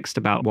context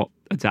about what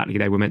exactly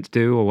they were meant to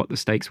do or what the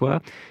stakes were.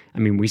 I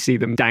mean, we see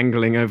them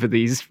dangling over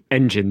these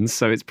engines,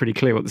 so it's pretty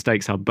clear what the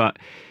stakes are, but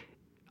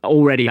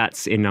already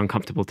that's in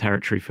uncomfortable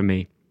territory for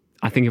me.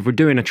 I think if we're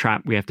doing a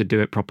trap, we have to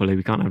do it properly.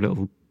 We can't have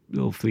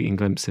little fleeting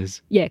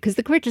glimpses. Yeah, because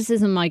the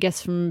criticism, I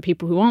guess, from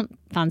people who aren't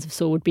fans of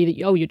Saw would be that,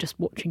 you're just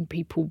watching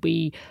people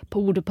be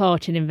pulled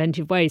apart in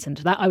inventive ways. And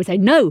to that, I would say,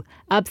 no,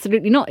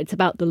 absolutely not. It's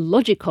about the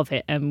logic of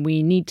it, and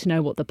we need to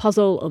know what the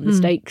puzzle and the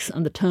stakes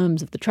and the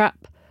terms of the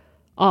trap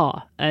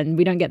are. And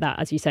we don't get that,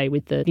 as you say,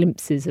 with the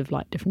glimpses of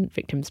like different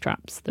victims'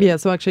 traps. Yeah,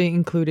 so actually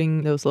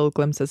including those little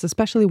glimpses,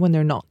 especially when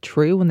they're not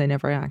true, when they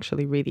never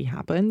actually really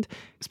happened.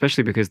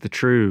 Especially because the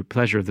true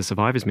pleasure of the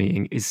survivors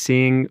meeting is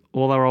seeing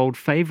all our old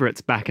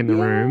favourites back in the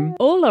room.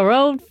 All our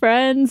old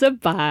friends are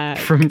back.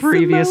 From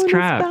previous Simone is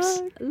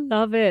traps. back.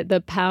 Love it. The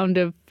Pound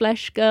of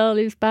Flesh girl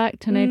is back.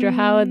 Tanedra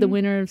Howard, the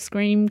winner of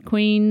Scream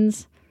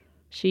Queens.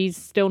 She's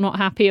still not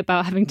happy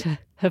about having to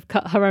have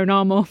cut her own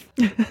arm off.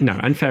 No,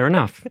 and fair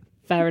enough.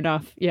 Fair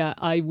enough. Yeah,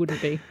 I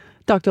wouldn't be.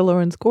 Dr.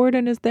 Lawrence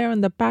Gordon is there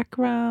in the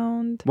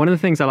background. One of the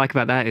things I like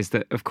about that is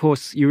that, of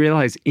course, you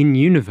realise in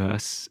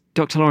universe,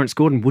 Dr. Lawrence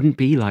Gordon wouldn't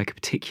be like a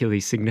particularly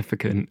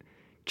significant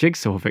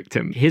Jigsaw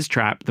victim. His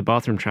trap, the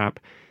bathroom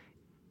trap,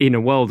 in a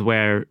world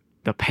where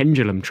the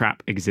pendulum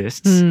trap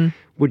exists,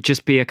 would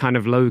just be a kind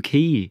of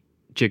low-key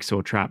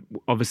Jigsaw trap.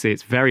 Obviously,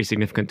 it's very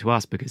significant to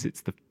us because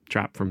it's the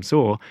trap from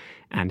Saw,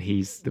 and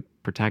he's the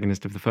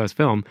protagonist of the first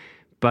film.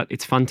 But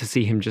it's fun to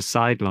see him just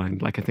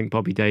sidelined. Like I think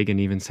Bobby Dagan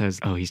even says,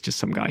 oh, he's just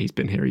some guy. He's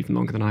been here even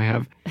longer than I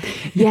have.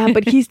 Yeah,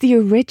 but he's the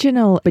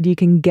original. But you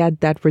can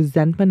get that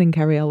resentment in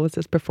Cary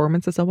Elwes'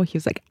 performance as well. He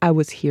was like, I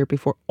was here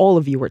before all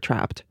of you were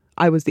trapped.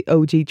 I was the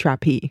OG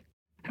trappee.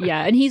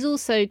 Yeah, and he's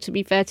also, to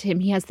be fair to him,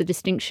 he has the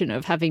distinction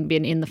of having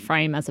been in the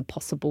frame as a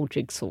possible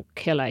Jigsaw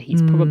killer.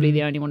 He's probably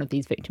the only one of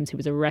these victims who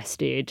was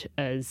arrested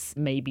as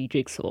maybe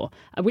Jigsaw,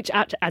 which,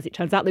 as it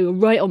turns out, they were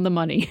right on the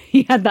money.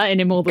 He had that in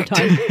him all the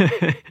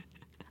time.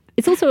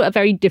 It's also a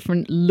very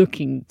different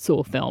looking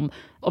Saw film,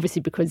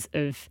 obviously because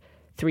of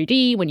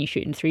 3D. When you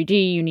shoot in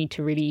 3D, you need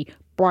to really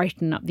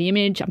brighten up the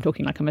image. I'm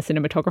talking like I'm a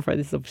cinematographer.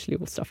 This is obviously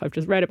all stuff I've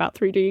just read about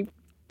 3D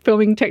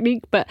filming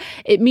technique, but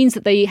it means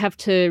that they have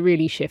to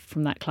really shift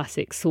from that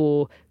classic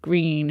Saw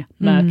green,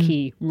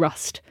 murky,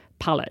 rust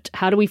palette.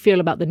 How do we feel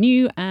about the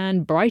new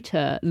and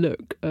brighter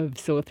look of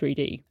Saw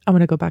 3D? I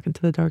want to go back into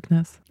the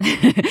darkness.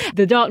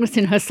 The darkness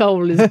in her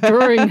soul is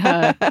drawing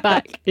her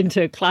back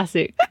into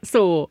classic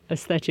Saw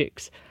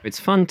aesthetics. It's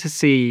fun to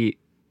see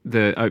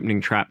the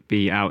opening trap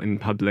be out in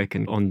public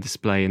and on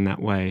display in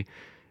that way.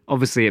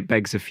 Obviously, it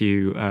begs a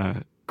few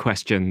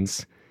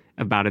questions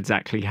about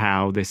exactly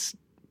how this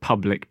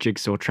public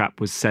Jigsaw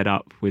trap was set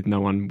up with no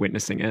one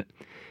witnessing it.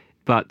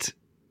 But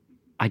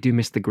I do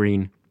miss the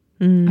green.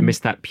 I miss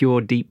that pure,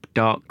 deep,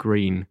 dark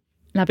green.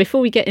 Now,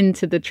 before we get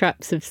into the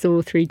traps of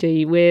Saw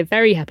 3D, we're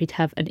very happy to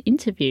have an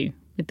interview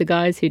with the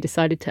guys who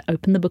decided to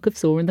open the Book of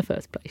Saw in the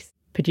first place.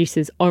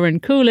 Producers Oren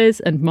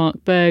Coolers and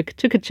Mark Berg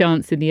took a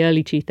chance in the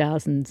early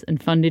 2000s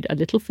and funded a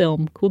little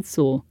film called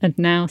Saw. And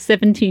now,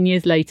 17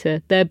 years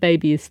later, their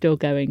baby is still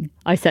going.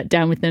 I sat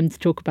down with them to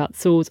talk about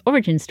Saw's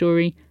origin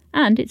story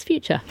and its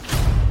future.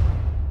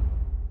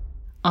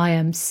 I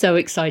am so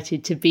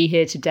excited to be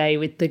here today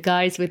with the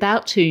guys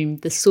without whom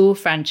the Saw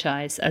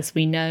franchise, as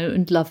we know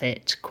and love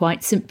it,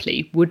 quite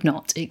simply would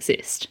not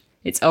exist.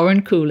 It's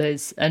Oren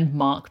Coolers and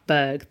Mark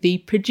Berg, the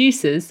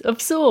producers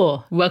of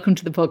Saw. Welcome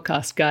to the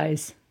podcast,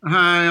 guys.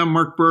 Hi, I'm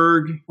Mark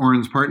Berg,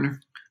 Oren's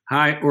partner.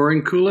 Hi,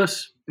 Oren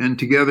Koulis. And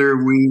together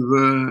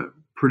we've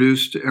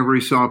produced every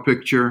Saw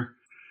picture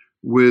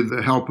with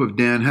the help of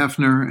Dan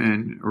Hefner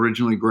and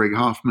originally Greg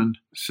Hoffman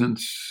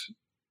since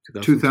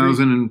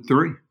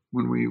 2003.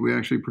 When we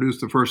actually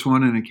produced the first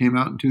one, and it came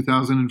out in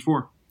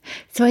 2004.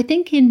 So I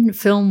think in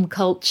film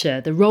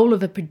culture, the role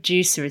of a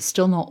producer is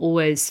still not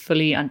always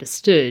fully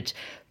understood.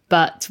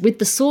 But with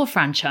the Saw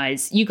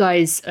franchise, you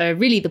guys are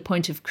really the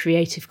point of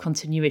creative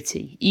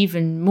continuity,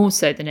 even more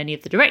so than any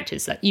of the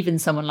directors. Like even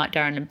someone like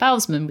Darren Lynn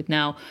Bousman with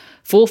now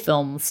 4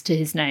 films to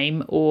his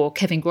name, or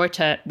Kevin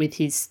Gruyter with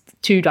his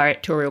 2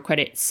 directorial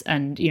credits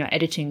and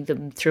editing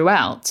them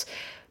throughout.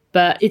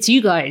 But it's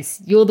you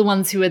guys. You're the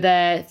ones who are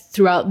there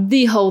throughout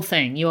the whole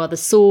thing. You are the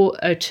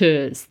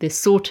sauteurs,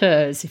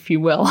 if you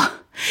will.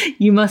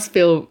 You must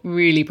feel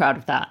really proud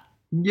of that.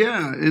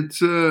 Yeah,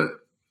 it's,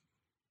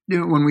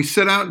 when we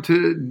set out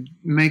to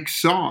make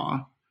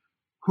Saw,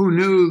 who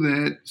knew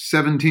that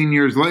 17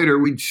 years later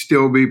we'd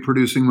still be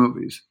producing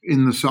movies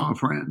in the Saw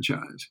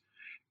franchise?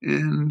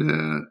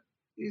 And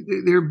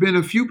there have been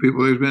a few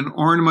people. There's been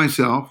Oren and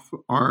myself.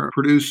 Our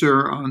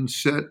producer on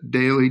set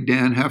daily,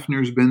 Dan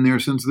Hefner's been there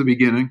since the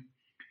beginning.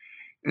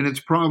 And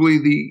it's probably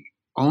the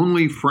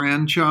only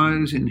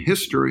franchise in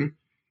history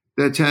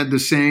that's had the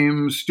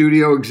same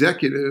studio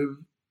executive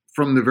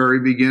from the very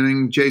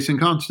beginning, Jason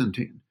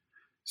Constantine.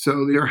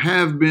 So there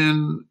have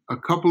been a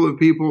couple of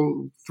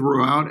people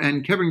throughout,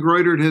 and Kevin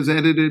Greutert has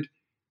edited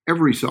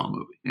every Saw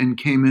movie and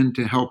came in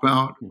to help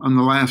out on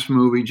the last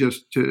movie,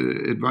 just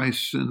to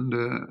advice and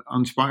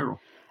on Spiral.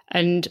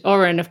 And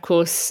Oren, of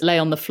course, lay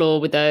on the floor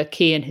with a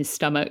key in his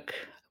stomach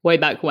way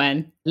back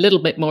when. A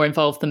little bit more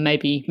involved than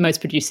maybe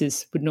most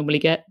producers would normally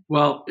get.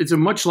 Well, it's a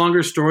much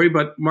longer story,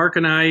 but Mark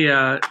and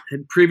I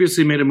had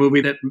previously made a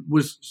movie that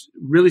was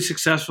really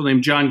successful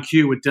named John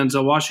Q with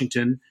Denzel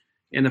Washington.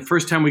 And the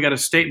first time we got a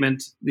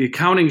statement, the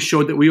accounting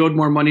showed that we owed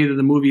more money than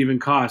the movie even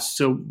cost.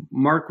 So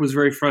Mark was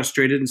very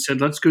frustrated and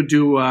said, let's go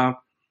do 1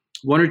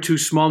 or 2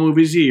 small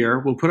movies a year.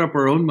 We'll put up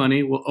our own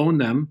money. We'll own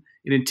them.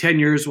 And in 10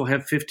 years, we'll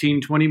have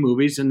 15, 20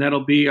 movies, and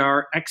that'll be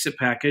our exit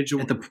package.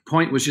 At the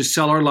point was just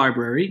sell our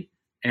library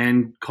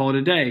and call it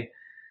a day.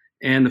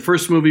 And the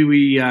first movie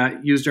we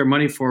used our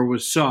money for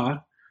was Saw.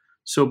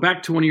 So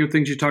back to one of your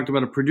things you talked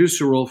about, a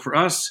producer role. For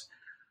us,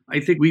 I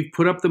think we've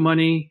put up the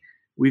money.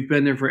 We've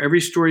been there for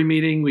every story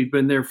meeting. We've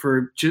been there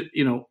for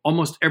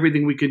almost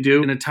everything we could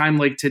do. In a time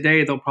like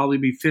today, there'll probably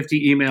be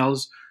 50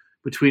 emails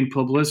between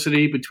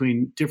publicity,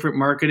 between different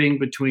marketing,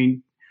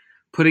 between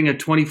putting a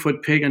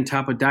 20-foot pig on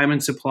top of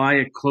Diamond Supply,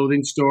 a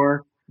clothing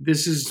store.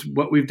 This is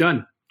what we've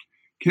done.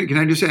 Can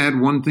I just add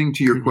one thing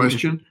to your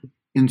question?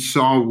 In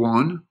Saw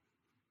 1,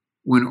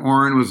 when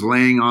Oren was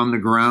laying on the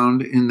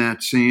ground in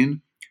that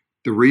scene,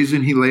 the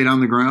reason he laid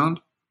on the ground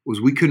was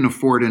we couldn't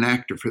afford an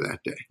actor for that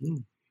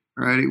day.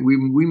 Right?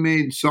 We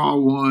made Saw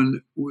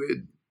 1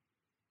 with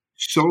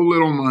so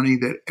little money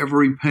that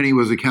every penny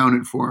was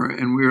accounted for.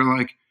 And we were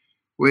like,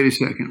 wait a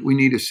second, we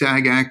need a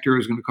SAG actor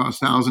who's going to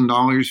cost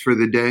 $1,000 for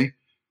the day.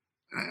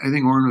 I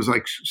think Oren was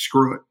like,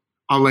 screw it.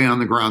 I'll lay on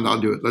the ground. I'll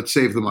do it. Let's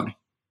save the money.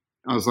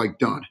 I was like,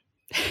 done.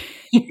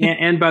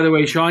 and by the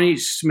way, Shawnee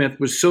Smith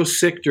was so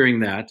sick during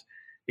that.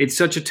 It's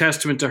such a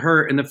testament to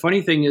her. And the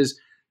funny thing is,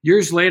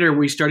 years later,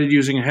 we started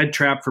using a head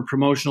trap for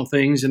promotional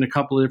things in a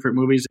couple of different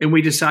movies. And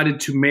we decided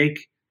to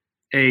make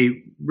a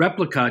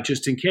replica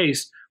just in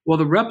case. Well,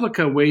 the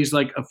replica weighs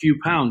like a few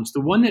pounds.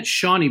 The one that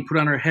Shawnee put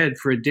on her head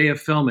for a day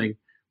of filming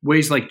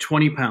weighs like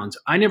 20 pounds.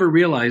 I never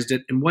realized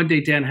it. And one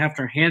day Dan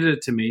Hefner handed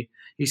it to me.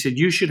 He said,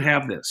 you should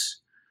have this.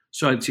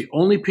 So it's the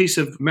only piece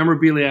of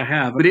memorabilia I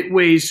have, but it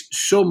weighs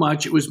so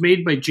much. It was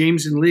made by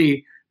James and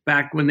Lee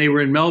back when they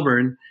were in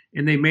Melbourne,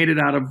 and they made it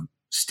out of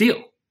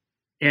steel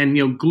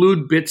and,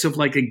 glued bits of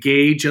like a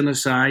gauge on the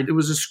side. It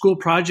was a school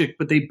project,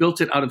 but they built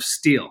it out of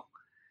steel.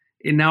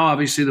 And now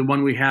obviously the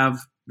one we have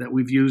that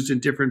we've used in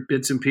different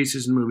bits and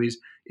pieces in movies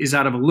is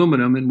out of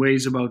aluminum and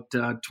weighs about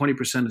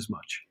 20% as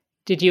much.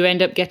 Did you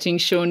end up getting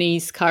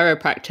Shawnee's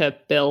chiropractor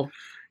bill?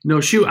 No,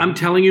 I'm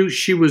telling you,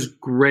 she was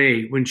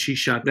gray when she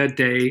shot that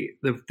day.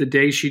 The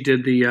day she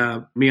did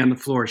the Me on the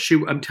Floor,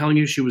 I'm telling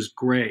you, she was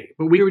gray.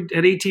 But we were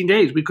at 18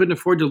 days. We couldn't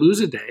afford to lose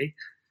a day.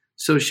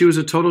 So she was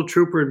a total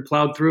trooper and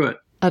plowed through it.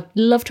 I'd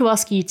love to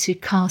ask you to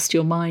cast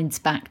your minds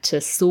back to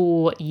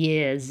Saw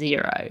Year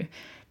Zero.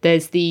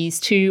 There's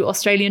these 2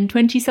 Australian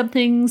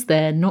 20-somethings.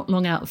 They're not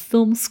long out of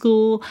film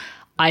school.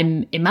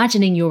 I'm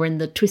imagining you're in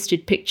the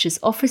Twisted Pictures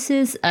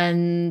offices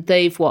and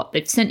they've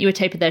sent you a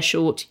tape of their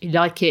short. You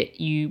like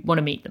it. You want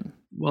to meet them.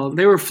 Well,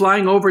 they were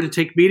flying over to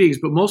take meetings,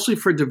 but mostly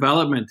for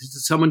development.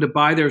 It's someone to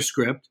buy their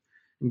script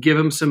and give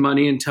them some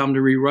money and tell them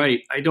to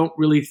rewrite. I don't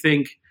really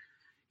think,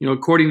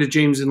 according to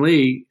James and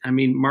Lee,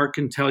 Mark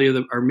can tell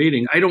you our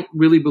meeting. I don't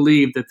really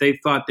believe that they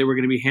thought they were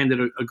going to be handed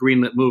a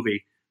greenlit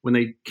movie when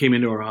they came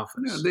into our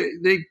office. No,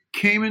 they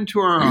came into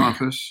our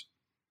office.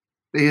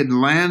 They had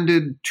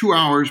landed 2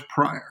 hours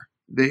prior.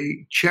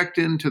 They checked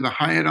into the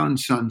Hyatt on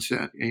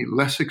Sunset, a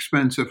less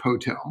expensive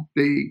hotel.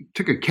 They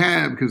took a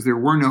cab because there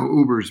were no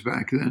Ubers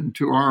back then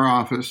to our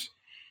office.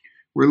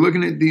 We're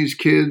looking at these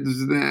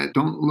kids that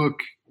don't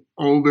look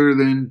older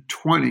than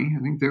 20.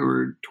 I think they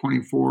were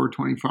 24,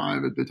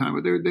 25 at the time,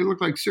 but they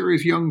looked like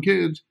serious young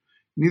kids.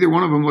 Neither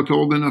one of them looked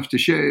old enough to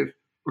shave.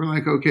 We're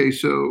like, okay,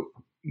 so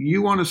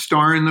you want to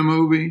star in the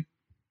movie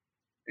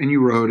and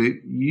you wrote it.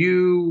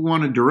 You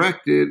want to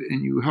direct it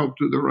and you helped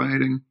with the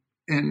writing.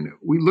 And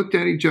we looked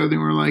at each other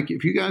and we're like,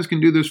 if you guys can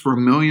do this for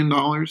 $1 million,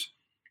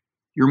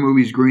 your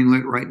movie's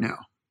greenlit right now.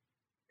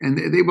 And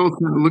they both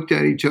kind of looked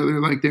at each other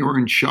like they were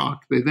in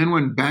shock. They then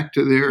went back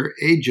to their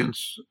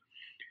agents.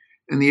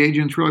 And the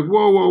agents were like,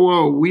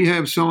 whoa, we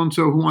have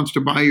so-and-so who wants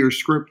to buy your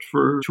script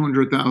for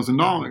 $200,000.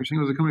 It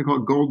was a company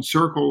called Gold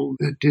Circle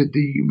that did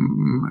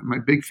My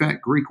Big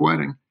Fat Greek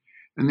Wedding.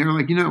 And they're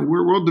like,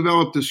 we'll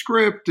develop the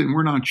script and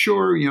we're not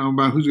sure,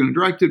 about who's going to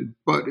direct it,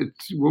 but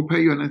we'll pay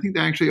you. And I think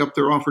they actually upped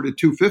their offer to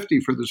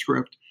 $250 for the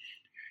script.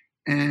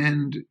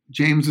 And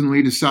James and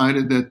Lee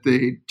decided that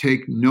they'd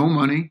take no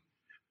money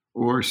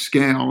or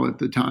scale at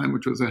the time,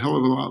 which was a hell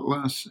of a lot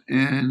less,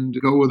 and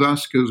go with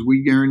us because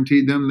we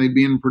guaranteed them they'd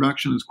be in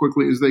production as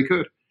quickly as they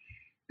could.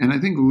 And I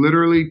think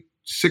literally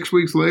 6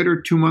 weeks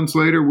later, 2 months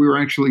later, we were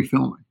actually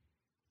filming.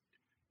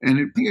 And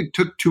I think it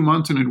took 2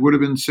 months and it would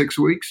have been 6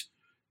 weeks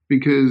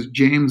because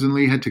James and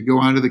Lee had to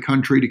go out of the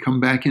country to come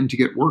back in to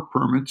get work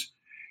permits.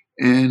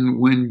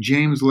 And when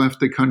James left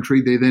the country,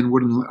 they then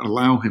wouldn't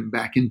allow him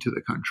back into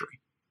the country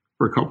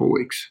for a couple of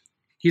weeks.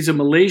 He's a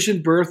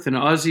Malaysian birth and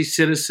Aussie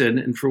citizen.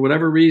 And for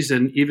whatever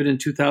reason, even in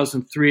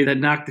 2003, that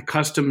knocked the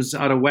customs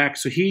out of whack.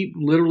 So he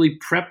literally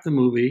prepped the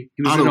movie.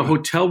 He was in a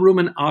hotel room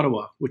in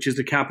Ottawa, which is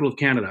the capital of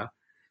Canada.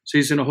 So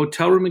he's in a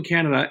hotel room in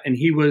Canada and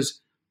he was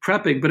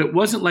prepping, but it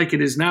wasn't like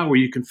it is now where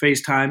you can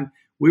FaceTime.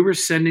 We were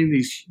sending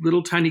these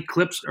little tiny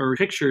clips or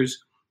pictures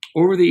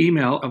over the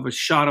email of a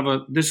shot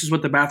of this is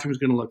what the bathroom is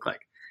going to look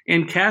like.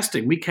 And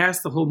casting, we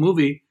cast the whole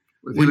movie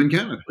with him in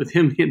Canada. With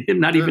him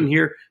not even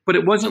here. But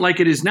it wasn't like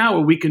it is now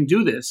where we can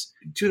do this.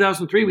 In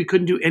 2003, we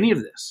couldn't do any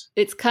of this.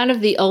 It's kind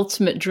of the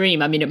ultimate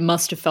dream. I mean, it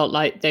must have felt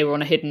like they were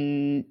on a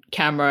hidden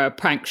camera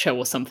prank show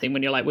or something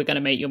when you're like, we're going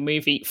to make your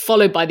movie,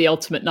 followed by the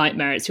ultimate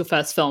nightmare. It's your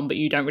first film, but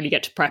you don't really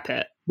get to prep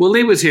it. Well,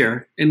 Lee was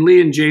here, and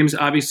Lee and James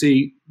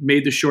obviously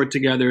made the short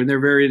together, and they're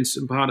very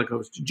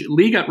simpatico.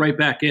 Lee got right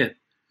back in.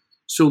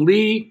 So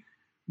Lee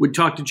would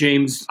talk to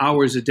James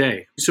hours a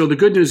day. So the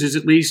good news is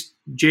at least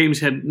James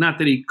had, not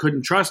that he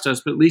couldn't trust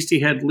us, but at least he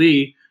had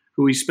Lee,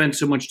 who he spent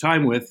so much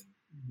time with,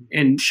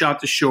 and shot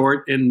the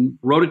short and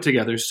wrote it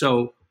together.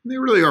 So they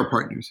really are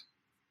partners.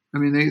 I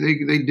mean,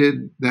 they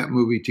did that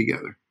movie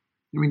together.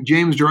 I mean,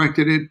 James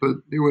directed it, but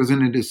there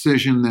wasn't a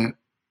decision that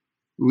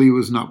Lee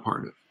was not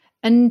part of.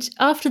 And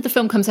after the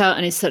film comes out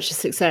and is such a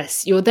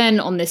success, you're then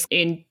on this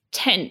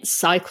intense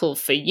cycle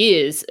for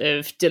years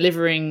of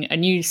delivering a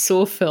new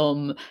Saw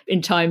film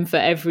in time for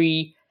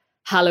every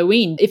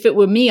Halloween. If it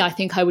were me, I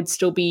think I would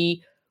still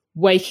be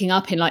waking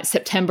up in like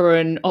September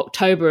and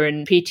October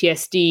and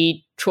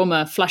PTSD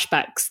trauma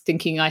flashbacks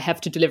thinking I have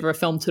to deliver a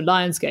film to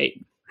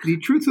Lionsgate. The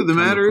truth of the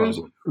matter is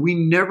we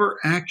never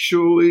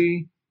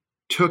actually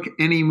took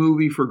any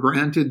movie for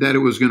granted that it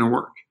was going to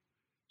work.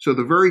 So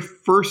the very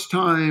first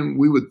time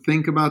we would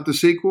think about the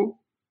sequel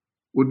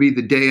would be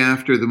the day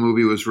after the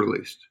movie was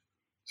released.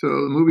 So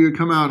the movie would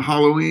come out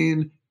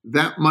Halloween.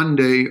 That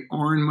Monday,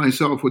 Oren and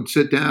myself would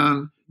sit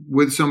down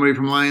with somebody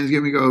from Lionsgate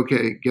and we go,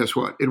 okay, guess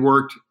what? It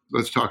worked.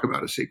 Let's talk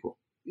about a sequel.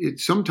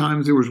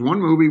 Sometimes there was one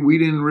movie we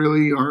didn't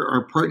really,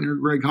 our partner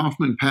Greg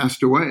Hoffman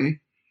passed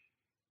away,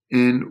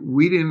 and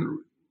we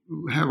didn't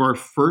have our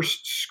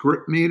first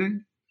script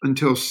meeting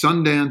until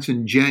Sundance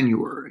in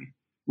January.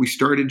 We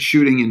started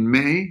shooting in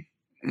May,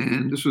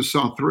 and this was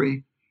Saw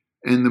 3,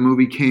 and the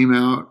movie came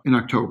out in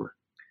October.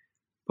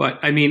 But,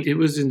 I mean, it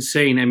was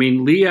insane. I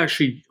mean, Lee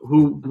actually,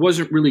 who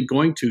wasn't really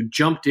going to,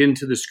 jumped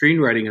into the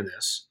screenwriting of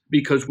this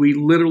because we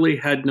literally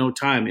had no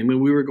time. I mean,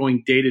 we were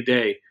going day to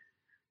day.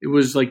 It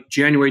was like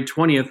January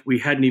 20th, we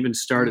hadn't even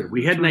started.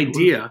 We had an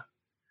idea,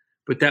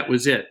 but that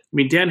was it. I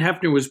mean, Dan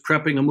Hefner was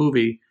prepping a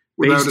movie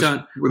without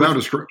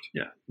a script.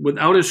 Yeah,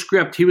 without a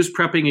script. He was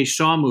prepping a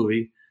Saw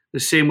movie the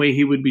same way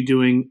he would be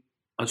doing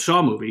a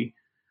Saw movie,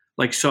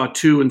 like Saw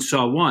 2 and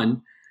Saw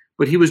 1.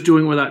 But he was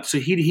doing without, so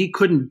he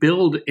couldn't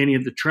build any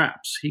of the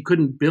traps. He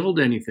couldn't build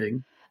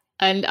anything.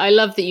 And I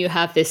love that you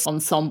have this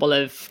ensemble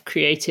of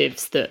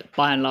creatives that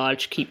by and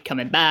large keep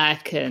coming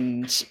back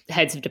and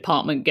heads of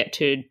department get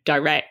to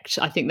direct.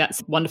 I think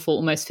that's wonderful.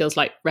 Almost feels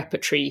like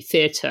repertory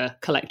theatre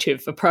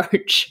collective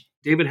approach.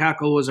 David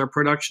Hackle was our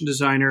production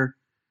designer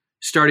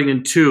starting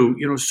in 2.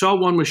 You know, Saw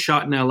 1 was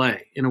shot in LA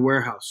in a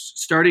warehouse.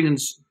 Starting in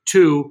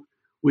 2,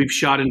 we've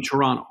shot in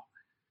Toronto.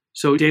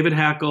 So David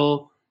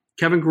Hackle,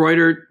 Kevin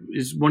Greuter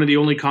is one of the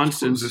only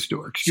constants.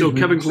 So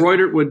Kevin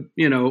Greuter would,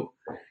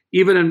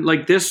 even in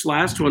like this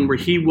last one where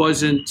he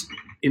wasn't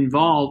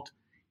involved,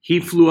 he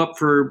flew up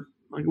for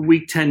like a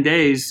week, 10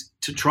 days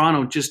to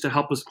Toronto just to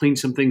help us clean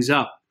some things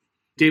up.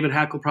 David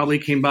Hackle probably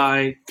came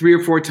by 3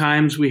 or 4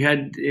 times.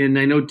 And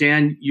I know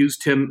Dan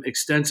used him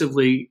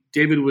extensively.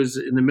 David was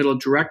in the middle of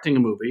directing a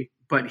movie,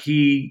 but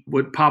he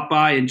would pop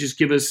by and just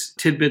give us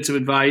tidbits of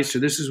advice, or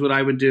this is what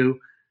I would do.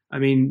 I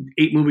mean,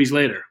 8 movies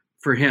later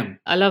for him.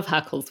 I love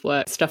Hackle's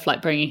work. Stuff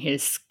like bringing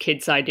his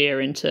kid's idea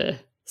into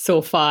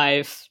Saw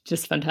 5,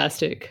 just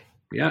fantastic.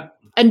 Yeah.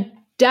 And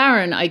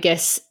Darren, I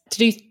guess, to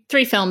do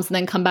 3 films and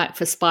then come back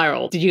for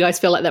Spiral. Did you guys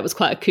feel like that was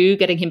quite a coup,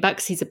 getting him back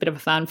because he's a bit of a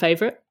fan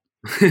favorite?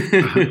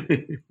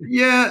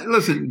 Yeah,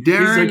 listen,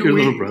 Darren. He's like your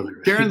little brother.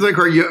 Right? Darren's like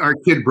our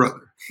kid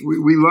brother.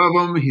 We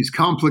love him. He's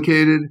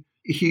complicated.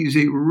 He's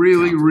a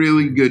really,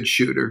 really good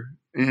shooter.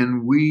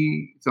 And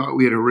we thought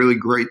we had a really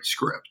great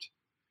script.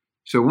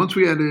 So once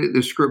we had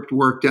the script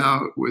worked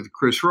out with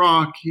Chris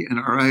Rock and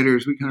our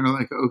writers, we kind of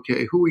like,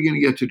 okay, who are we going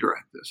to get to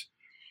direct this?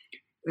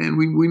 And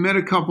we met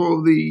a couple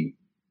of the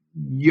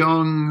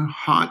young,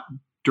 hot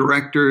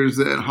directors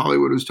that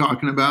Hollywood was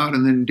talking about.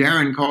 And then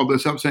Darren called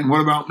us up saying,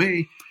 what about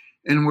me?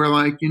 And we're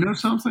like, you know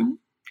something?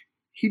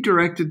 He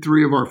directed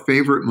 3 of our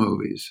favorite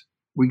movies.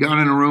 We got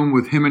in a room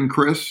with him and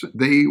Chris.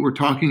 They were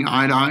talking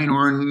eye to eye, and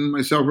Oren and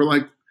myself were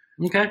like,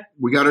 okay,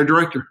 we got our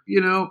director.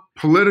 You know,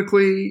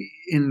 politically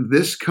in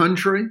this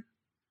country,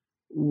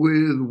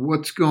 with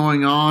what's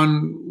going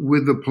on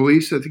with the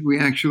police, I think we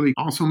actually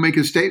also make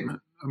a statement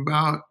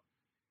about,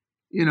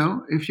 you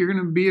know, if you're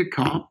going to be a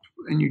cop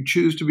and you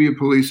choose to be a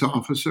police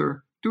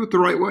officer, do it the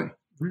right way.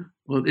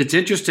 Well, it's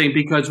interesting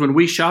because when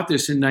we shot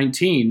this in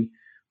 19,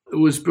 it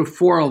was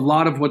before a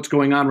lot of what's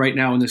going on right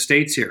now in the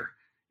States here.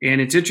 And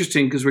it's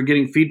interesting because we're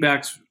getting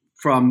feedbacks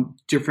from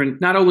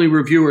different, not only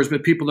reviewers,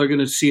 but people are going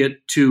to see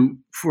it too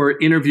for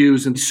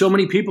interviews. And so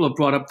many people have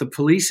brought up the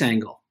police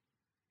angle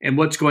and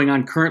what's going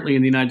on currently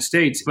in the United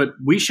States. But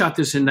we shot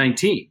this in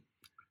 19.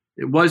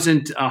 It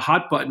wasn't a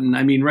hot button.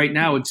 I mean, right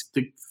now it's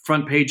the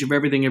front page of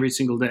everything every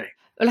single day.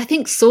 Well, I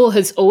think Saw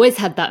has always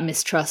had that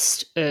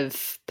mistrust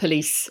of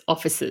police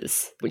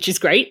officers, which is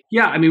great.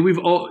 Yeah, I mean,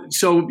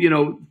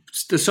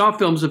 the Saw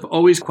films have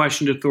always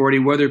questioned authority,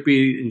 whether it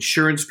be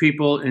insurance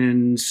people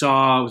in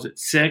Saw, was it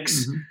 6?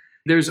 Mm-hmm.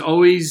 There's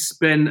always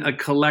been a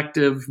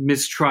collective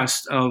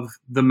mistrust of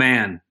the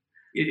man.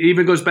 It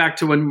even goes back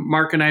to when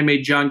Mark and I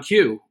made John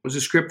Q. It was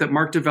a script that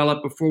Mark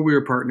developed before we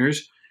were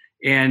partners.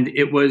 And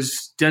it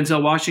was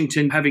Denzel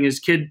Washington having his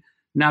kid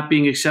not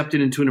being accepted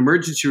into an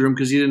emergency room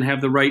because he didn't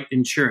have the right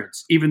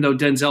insurance, even though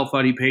Denzel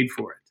thought he paid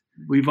for it.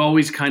 We've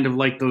always kind of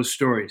liked those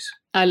stories.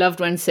 I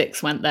loved when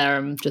 6 went there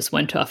and just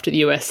went after the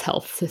US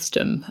health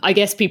system. I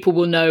guess people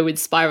will know with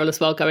Spiral as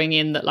well going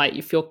in that, like,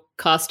 if you're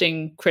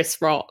casting Chris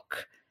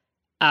Rock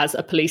as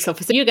a police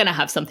officer, you're going to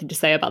have something to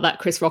say about that.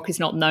 Chris Rock is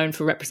not known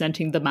for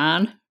representing the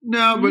man.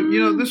 No, but, you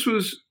know, this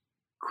was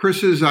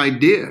Chris's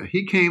idea.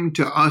 He came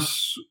to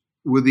us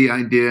with the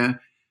idea.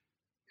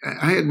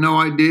 I had no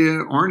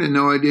idea, Oren had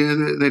no idea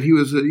that he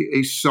was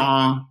a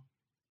Saw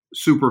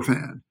super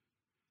fan.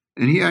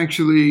 And he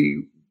actually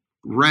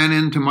ran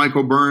into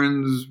Michael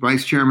Burns,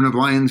 vice chairman of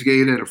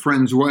Lionsgate, at a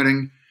friend's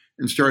wedding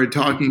and started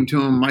talking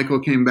to him. Michael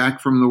came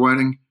back from the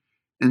wedding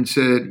and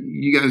said,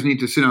 you guys need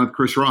to sit down with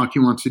Chris Rock. He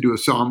wants to do a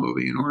Saw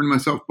movie. And Oren and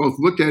myself both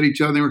looked at each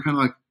other and were kind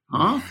of like,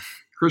 huh?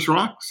 Chris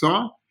Rock,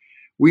 Saw?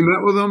 We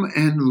met with him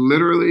and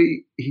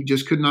literally he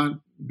just could not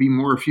be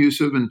more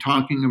effusive in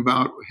talking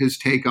about his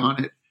take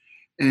on it.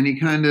 And he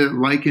kind of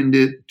likened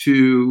it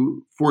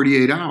to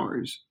 48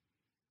 Hours.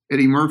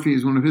 Eddie Murphy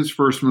is one of his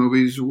first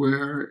movies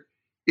where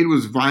it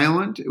was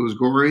violent, it was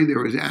gory,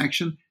 there was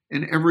action,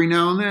 and every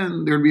now and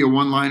then there'd be a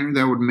one-liner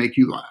that would make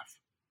you laugh.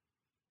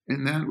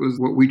 And that was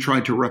what we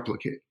tried to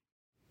replicate.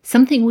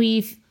 Something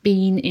we've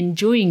been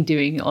enjoying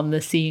doing on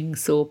the Seeing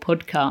Saw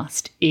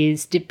podcast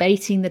is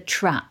debating the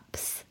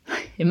traps.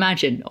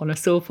 Imagine, on a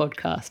Saw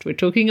podcast, we're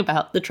talking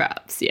about the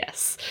traps,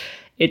 yes.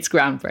 It's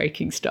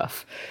groundbreaking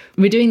stuff.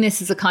 We're doing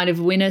this as a kind of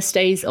winner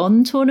stays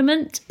on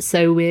tournament.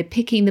 So we're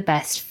picking the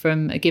best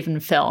from a given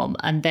film.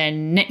 And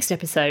then next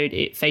episode,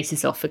 it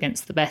faces off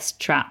against the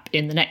best trap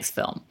in the next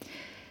film.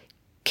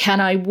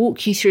 Can I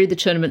walk you through the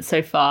tournament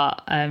so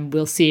far? And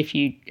we'll see if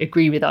you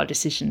agree with our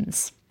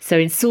decisions. So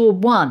in Saw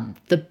 1,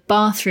 the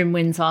bathroom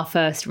wins our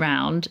first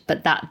round,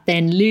 but that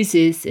then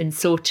loses in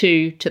Saw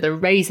 2 to the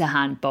razor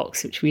hand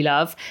box, which we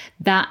love.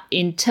 That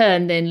in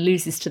turn then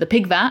loses to the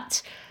pig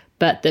vat.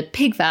 But the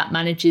pig vat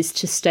manages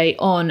to stay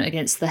on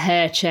against the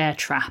hair chair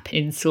trap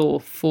in Saw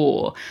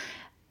 4.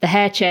 The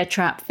hair chair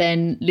trap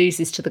then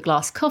loses to the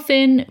glass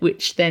coffin,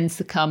 which then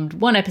succumbed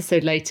one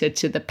episode later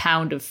to the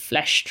pound of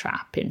flesh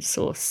trap in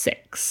Saw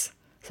 6.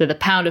 So the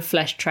pound of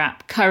flesh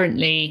trap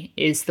currently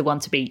is the one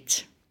to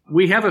beat.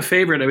 We have a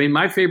favorite. I mean,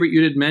 my favorite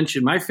you did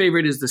mention. My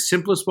favorite is the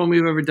simplest one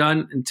we've ever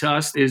done, and to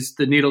us is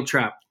the needle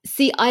trap.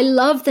 See, I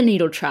love the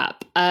needle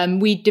trap.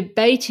 We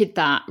debated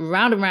that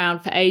round and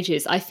round for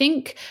ages. I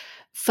think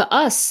for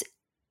us,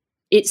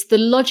 it's the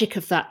logic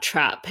of that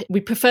trap. We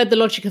preferred the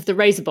logic of the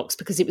razor box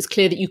because it was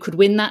clear that you could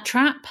win that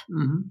trap.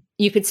 Mm-hmm.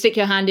 You could stick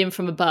your hand in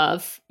from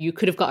above. You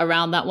could have got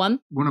around that one.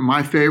 One of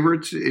my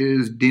favorites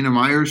is Dina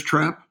Meyer's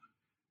trap,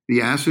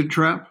 the acid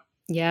trap.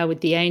 Yeah,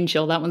 with the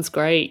angel. That one's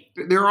great.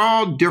 They're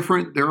all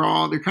different. They're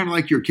kind of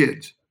like your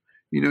kids.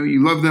 You know,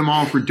 you love them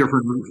all for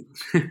different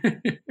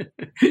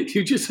reasons.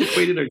 You just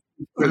equated our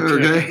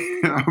okay,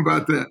 how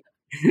about that?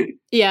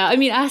 Yeah, I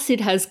mean, acid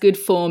has good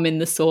form in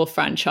the Saw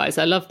franchise.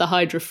 I love the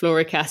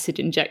hydrofluoric acid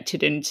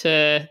injected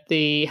into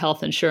the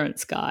health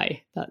insurance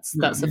guy.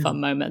 That's a fun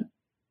moment.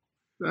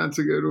 That's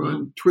a good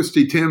one.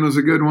 Twisty Tim is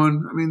a good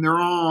one. I mean,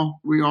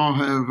 we all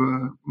have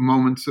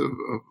moments of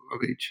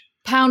each.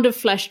 Pound of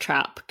flesh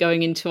trap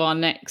going into our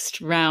next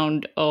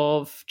round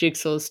of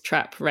Jigsaw's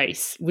trap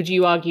race. Would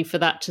you argue for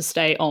that to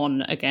stay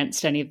on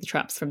against any of the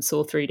traps from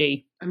Saw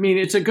 3D? I mean,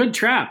 it's a good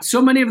trap.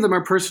 So many of them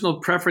are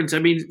personal preference. I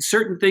mean,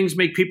 certain things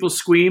make people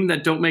squeam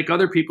that don't make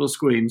other people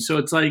squeam. So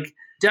it's like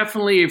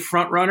definitely a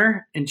front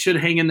runner and should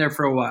hang in there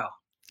for a while.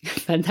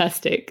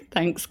 Fantastic.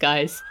 Thanks,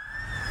 guys.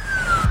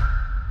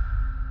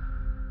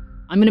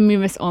 I'm going to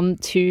move us on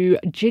to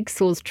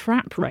Jigsaw's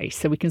trap race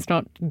so we can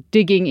start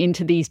digging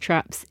into these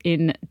traps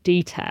in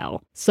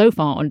detail. So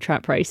far on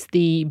Trap Race,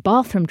 the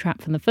bathroom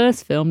trap from the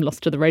first film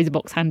lost to the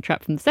Razorbox hand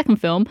trap from the second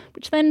film,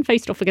 which then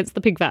faced off against the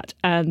Pig Vat,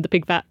 and the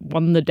Pig Vat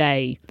won the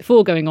day,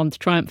 before going on to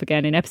triumph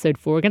again in episode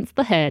 4 against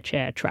the hair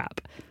chair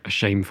trap. A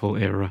shameful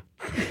era.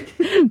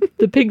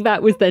 The Pig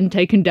Vat was then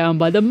taken down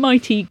by the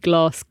mighty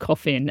Glass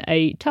Coffin,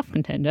 a tough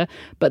contender,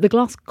 but the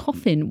Glass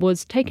Coffin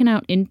was taken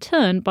out in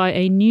turn by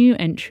a new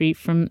entry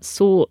from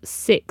Saw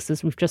 6,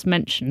 as we've just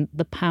mentioned,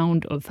 the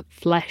Pound of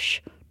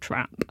Flesh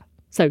trap.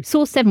 So,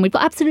 Saw 7, we've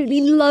got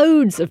absolutely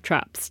loads of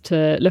traps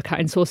to look at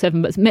in Saw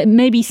 7, but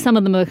maybe some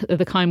of them are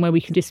the kind where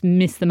we can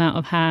dismiss them out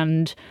of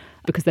hand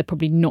because they're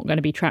probably not going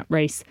to be trap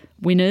race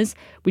winners.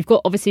 We've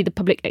got, obviously, the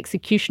public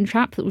execution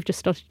trap that we've just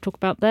started to talk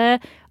about there.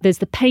 There's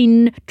the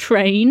pain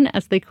train,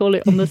 as they call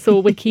it on the Saw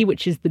Wiki,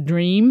 which is the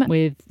dream,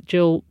 with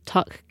Jill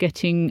Tuck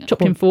getting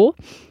chopped in 4.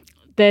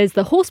 There's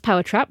the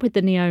horsepower trap with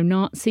the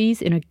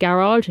neo-Nazis in a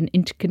garage, an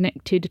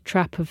interconnected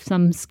trap of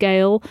some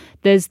scale.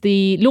 There's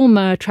the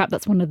lawnmower trap,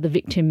 that's one of the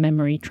victim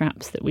memory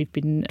traps that we've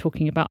been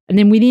talking about. And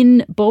then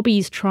within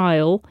Bobby's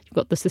trial, you've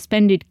got the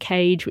suspended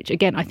cage, which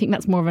again, I think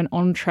that's more of an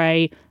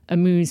entree,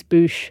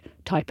 amuse-bouche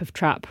type of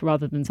trap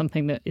rather than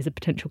something that is a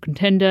potential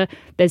contender.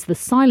 There's the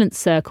silent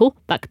circle,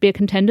 that could be a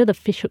contender. The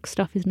fishhook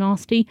stuff is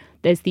nasty.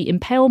 There's the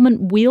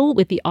impalement wheel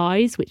with the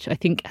eyes, which I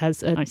think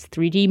has a nice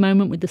 3D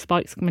moment with the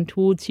spikes coming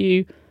towards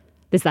you.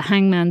 There's the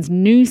hangman's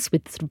noose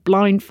with sort of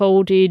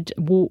blindfolded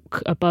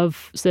walk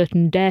above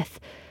certain death.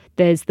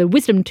 There's the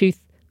wisdom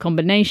tooth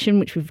combination,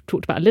 which we've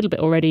talked about a little bit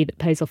already, that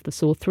pays off the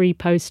Saw 3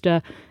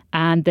 poster.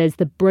 And there's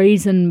the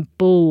brazen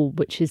bull,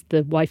 which is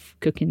the wife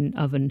cooking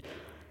oven.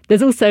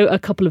 There's also a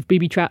couple of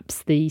booby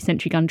traps, the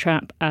sentry gun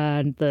trap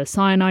and the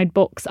cyanide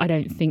box. I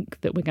don't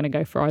think that we're going to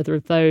go for either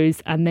of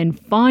those. And then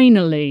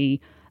finally,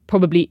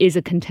 probably is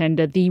a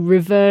contender, the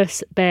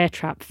reverse bear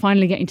trap.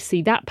 Finally getting to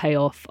see that pay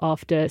off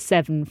after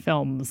 7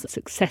 films.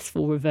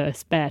 Successful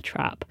reverse bear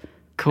trap.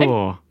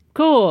 Core.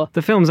 Core.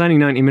 The film's only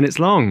 90 minutes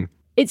long.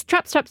 It's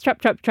traps. Back to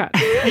back traps.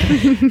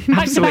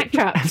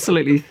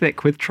 Absolutely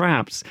thick with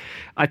traps.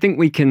 I think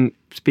we can,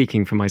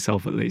 speaking for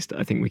myself at least,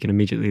 I think we can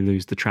immediately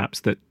lose the traps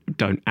that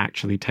don't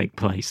actually take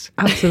place.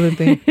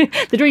 Absolutely.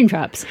 The dream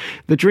traps.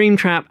 The dream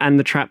trap and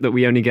the trap that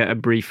we only get a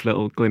brief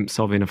little glimpse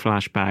of in a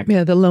flashback.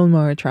 Yeah, the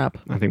lawnmower trap.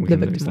 I think we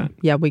can lose that.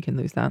 Yeah, we can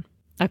lose that.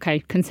 Okay,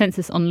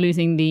 consensus on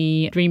losing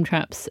the dream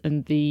traps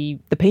and the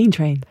pain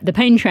train. The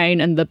pain train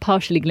and the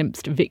partially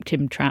glimpsed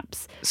victim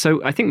traps.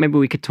 So I think maybe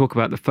we could talk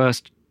about the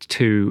first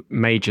 2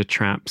 major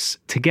traps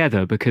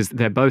together because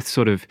they're both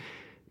sort of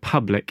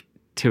public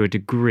to a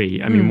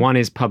degree. I mean, one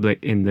is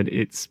public in that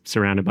it's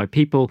surrounded by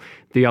people.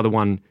 The other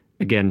one,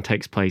 again,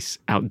 takes place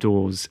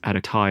outdoors at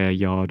a tire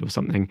yard or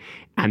something,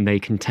 and they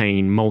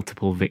contain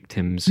multiple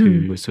victims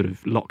who are sort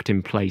of locked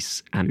in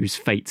place and whose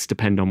fates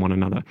depend on one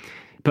another.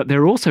 But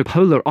they're also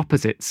polar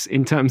opposites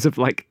in terms of,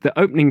 like, the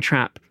opening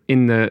trap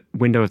in the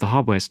window of the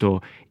hardware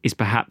store is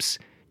perhaps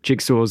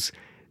Jigsaw's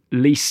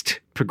least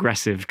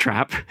progressive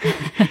trap,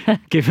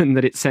 given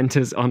that it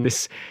centers on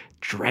this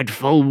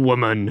dreadful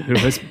woman who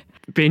has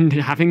been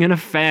having an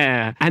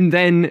affair. And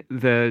then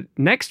the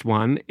next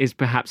one is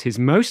perhaps his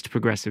most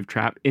progressive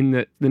trap in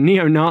that the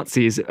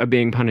neo-Nazis are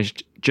being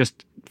punished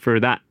just for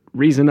that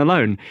reason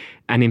alone.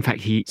 And in fact,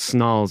 he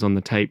snarls on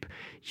the tape,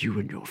 "You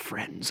and your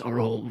friends are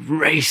all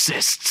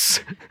racists,"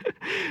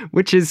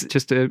 which is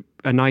just a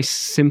nice,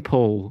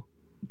 simple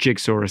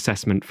Jigsaw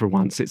assessment for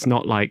once. It's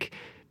not like,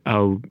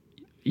 oh,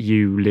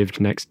 you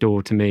lived next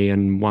door to me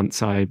and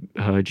once I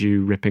heard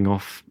you ripping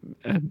off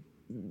a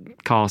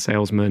car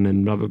salesman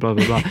and blah, blah, blah,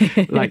 blah,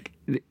 blah. Like,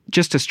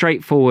 just a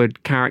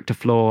straightforward character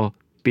flaw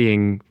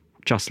being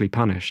justly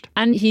punished.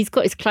 And he's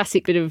got his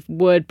classic bit of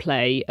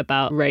wordplay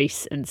about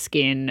race and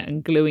skin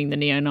and gluing the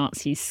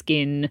neo-Nazi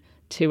skin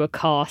to a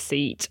car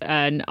seat.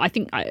 And I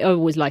think I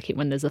always like it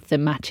when there's a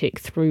thematic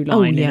through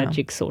line in a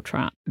Jigsaw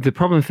trap. The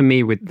problem for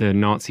me with the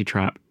Nazi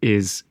trap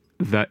is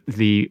that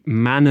the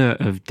manner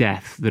of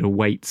death that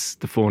awaits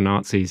the 4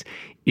 Nazis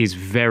is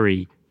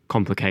very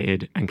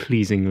complicated and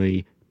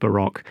pleasingly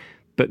baroque.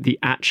 But the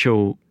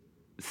actual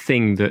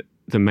thing that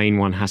the main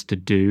one has to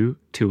do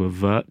to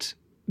avert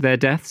their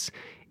deaths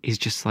is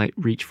just like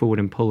reach forward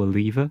and pull a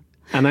lever.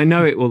 And I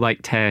know it will like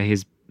tear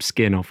his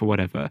skin off or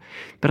whatever,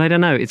 but I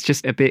don't know, it's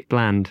just a bit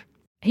bland.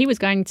 He was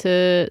going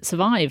to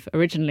survive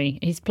originally.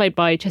 He's played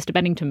by Chester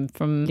Bennington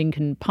from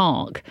Linkin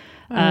Park.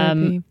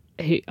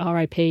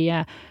 R.I.P.,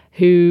 yeah.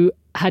 Who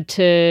had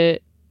to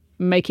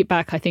make it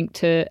back, I think,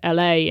 to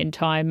LA in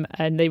time,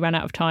 and they ran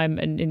out of time,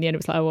 and in the end it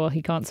was like, oh, well,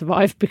 he can't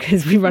survive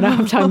because we ran out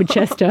of time with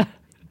Chester.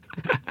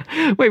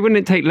 Wait, wouldn't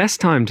it take less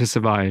time to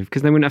survive?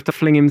 Because they wouldn't have to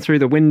fling him through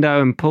the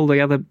window and pull the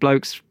other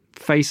bloke's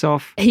face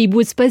off? He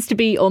was supposed to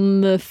be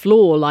on the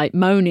floor, like,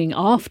 moaning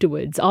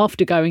afterwards,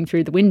 after going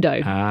through the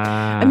window.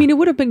 I mean, it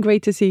would have been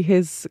great to see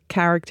his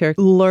character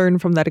learn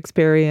from that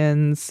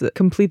experience,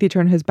 completely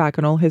turn his back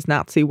on all his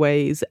Nazi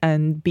ways,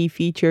 and be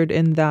featured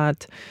in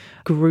that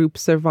group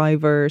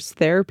survivors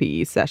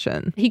therapy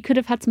session. He could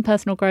have had some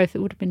personal growth. It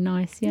would have been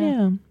nice,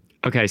 yeah.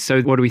 Okay,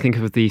 so what do we think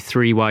of the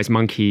 3 wise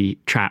monkey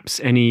traps?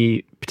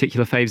 Any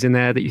particular faves in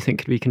there that you think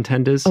could be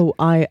contenders? Oh,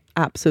 I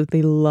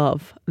absolutely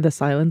love the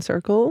silent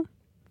circle.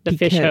 The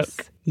fish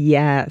hook.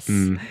 Yes.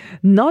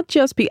 Not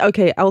just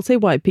okay, I'll say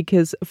why.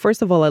 Because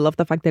first of all, I love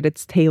the fact that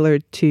it's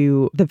tailored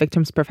to the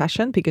victim's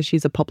profession because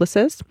she's a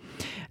publicist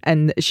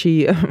and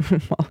she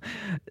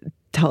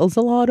tells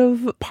a lot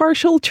of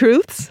partial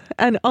truths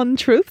and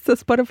untruths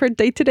as part of her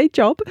day-to-day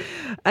job.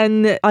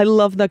 And I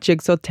love that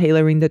Jigsaw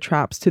tailoring the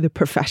traps to the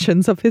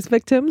professions of his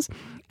victims.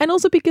 And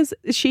also because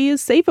she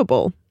is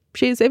savable.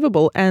 She is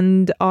savable.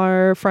 And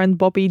our friend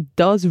Bobby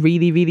does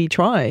really, really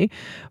try.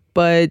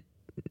 But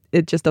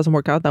it just doesn't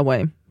work out that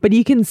way. But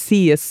you can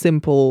see a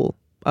simple,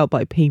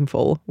 albeit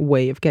painful,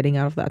 way of getting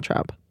out of that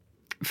trap.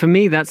 For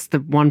me, that's the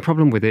one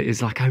problem with it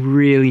is like I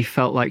really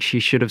felt like she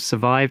should have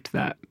survived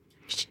that.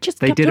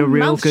 They did a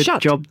real good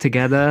job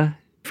together.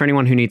 For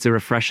anyone who needs a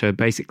refresher,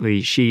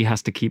 basically she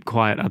has to keep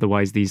quiet.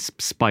 Otherwise, these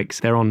spikes,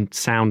 they're on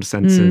sound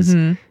sensors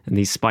and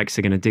these spikes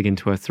are going to dig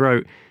into her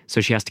throat. So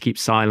she has to keep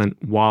silent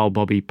while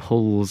Bobby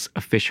pulls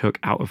a fish hook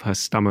out of her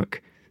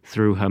stomach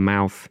through her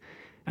mouth.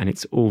 And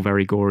it's all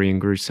very gory and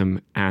gruesome.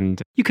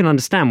 And you can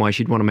understand why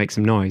she'd want to make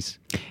some noise.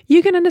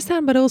 You can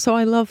understand, but also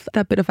I love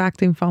that bit of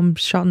acting from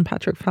Sean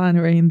Patrick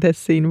Flannery in this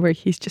scene where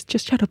he's just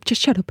shut up,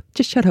 just shut up,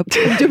 just shut up.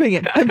 I'm doing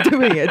it.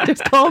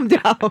 Just calm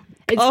down.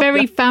 It's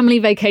very family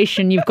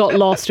vacation. You've got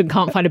lost and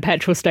can't find a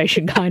petrol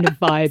station kind of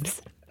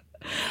vibes.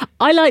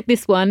 I like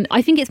this one.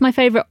 I think it's my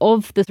favourite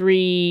of the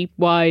 3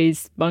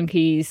 wise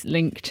monkeys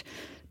linked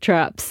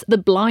traps. The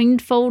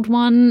blindfold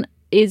one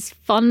is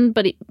fun,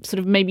 but it sort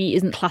of maybe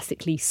isn't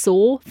classically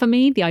Saw for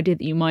me. The idea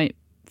that you might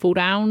fall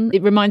down.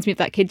 It reminds me of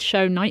that kids'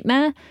 show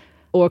Nightmare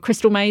or a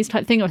Crystal Maze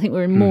type thing. I think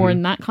we're more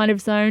in that kind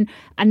of zone.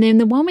 And then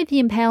the one with the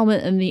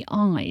impalement and the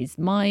eyes,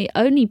 my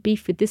only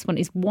beef with this one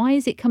is why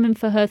is it coming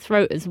for her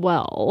throat as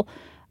well?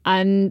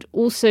 And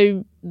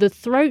also the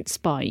throat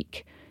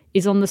spike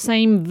is on the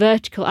same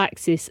vertical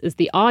axis as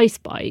the eye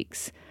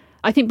spikes.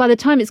 I think by the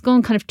time it's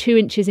gone kind of 2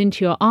 inches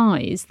into your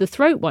eyes, the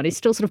throat one is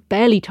still sort of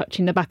barely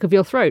touching the back of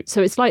your throat.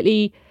 So it's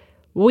slightly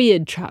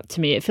weird trap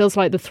to me. It feels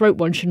like the throat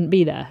one shouldn't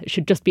be there. It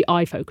should just be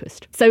eye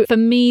focused. So for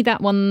me,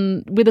 that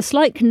one with a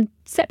slight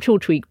conceptual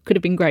tweak could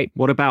have been great.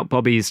 What about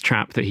Bobby's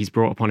trap that he's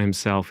brought upon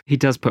himself? He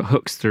does put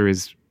hooks through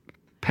his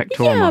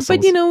pectoral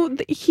muscles.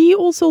 But he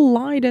also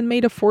lied and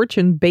made a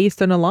fortune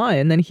based on a lie.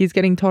 And then he's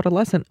getting taught a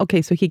lesson.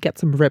 Okay, so he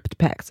gets some ripped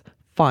pecs.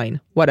 Fine,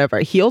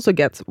 whatever. He also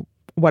gets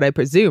what I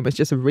presume is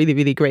just a really,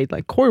 really great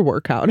core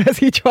workout as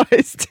he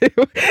tries to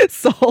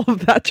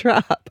solve that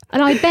trap.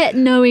 And I bet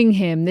knowing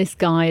him, this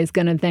guy is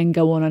going to then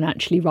go on and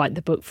actually write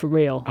the book for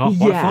real. Oh,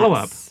 what a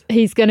follow-up.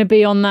 He's going to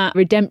be on that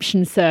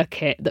redemption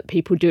circuit that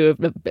people do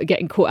of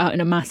getting caught out in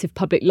a massive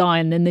public lie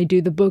and then they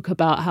do the book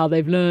about how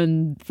they've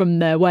learned from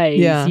their ways.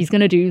 Yeah. He's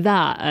going to do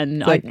that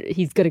and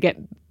he's going to get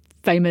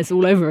famous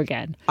all over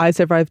again. I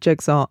survived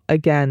Jigsaw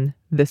again.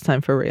 This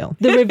time for real.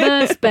 The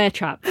reverse bear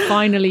trap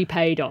finally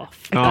paid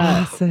off.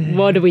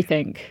 What do we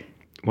think?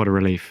 What a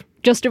relief.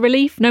 Just a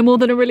relief? No more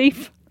than a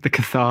relief? The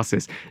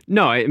catharsis.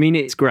 No, I mean,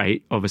 it's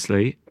great,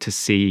 obviously, to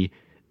see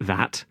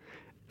that.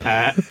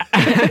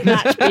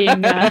 That being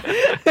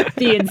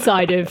the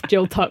inside of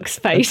Jill Tuck's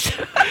face.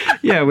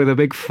 Yeah, with a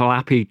big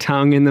flappy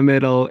tongue in the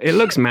middle. It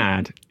looks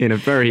mad in a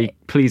very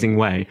pleasing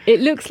way.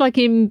 It looks like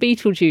in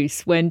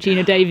Beetlejuice when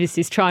Gina Davis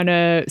is trying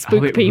to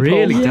spook people. It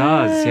really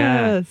does,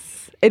 yeah.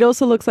 It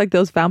also looks like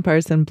those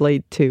vampires in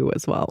Blade 2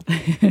 as well.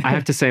 I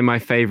have to say my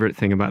favourite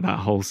thing about that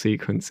whole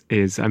sequence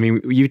is, I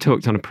mean, you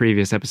talked on a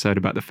previous episode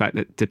about the fact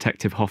that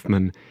Detective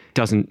Hoffman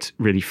doesn't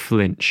really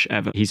flinch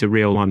ever. He's a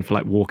real one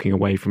for walking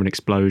away from an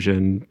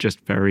explosion,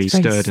 just very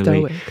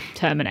sturdily. Stoic.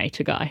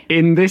 Terminator guy.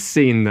 In this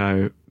scene,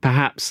 though,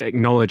 perhaps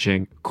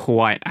acknowledging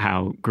quite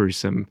how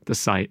gruesome the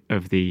sight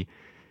of the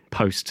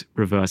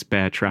post-reverse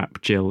bear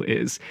trap Jill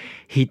is,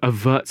 he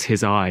averts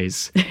his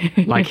eyes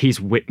like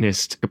he's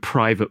witnessed a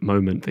private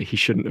moment that he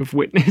shouldn't have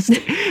witnessed.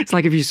 It's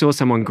like if you saw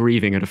someone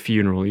grieving at a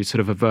funeral, you sort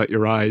of avert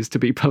your eyes to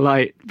be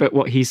polite, but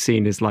what he's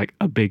seen is like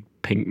a big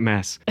pink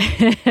mess.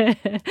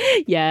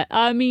 Yeah,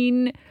 I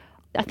mean,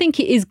 I think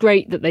it is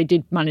great that they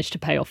did manage to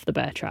pay off the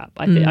bear trap.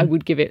 I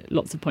would give it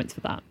lots of points for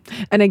that.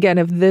 And again,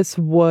 if this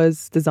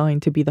was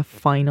designed to be the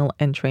final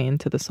entry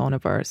into the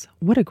Sawniverse,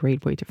 what a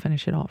great way to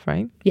finish it off,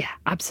 right? Yeah,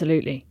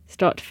 absolutely.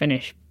 Start to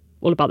finish,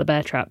 all about the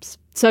bear traps.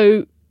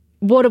 So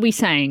what are we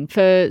saying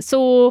for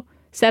Saw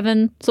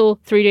 7, Saw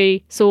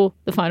 3D, Saw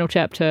the final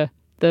chapter,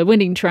 the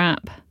winning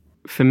trap?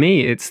 For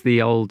me, it's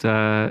the old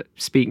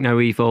speak no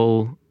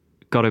evil,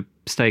 gotta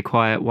stay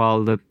quiet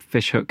while the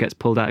fish hook gets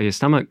pulled out of your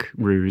stomach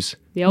ruse.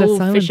 The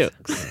old fish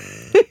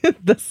hooks.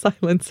 The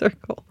silent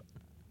circle.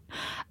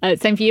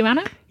 Same for you,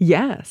 Anna?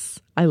 Yes.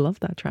 I love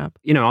that trap.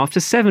 You know, after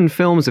 7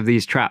 films of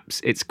these traps,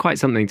 it's quite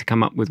something to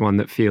come up with one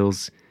that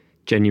feels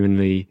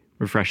genuinely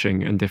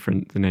refreshing and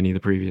different than any of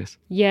the previous.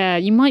 Yeah,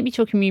 you might be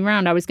talking me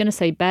around. I was going to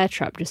say bear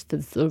trap just for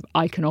the sort of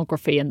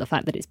iconography and the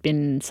fact that it's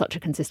been such a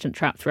consistent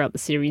trap throughout the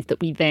series that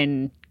we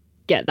then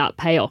get that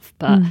payoff.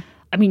 But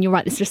I mean, you're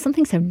right, there's just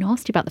something so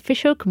nasty about the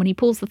fishhook. And when he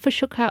pulls the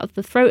fishhook out of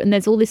the throat and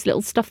there's all this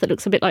little stuff that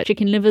looks a bit like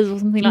chicken livers or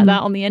something like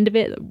that on the end of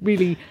it,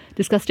 really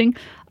disgusting.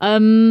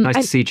 Nice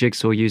to see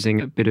Jigsaw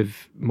using a bit of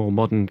more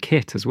modern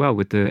kit as well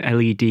with the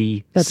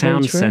LED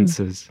sound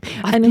sensors.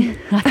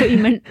 I thought you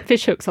meant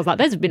fishhooks. I was like,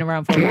 those have been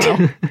around for a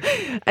while.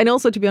 And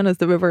also, to be honest,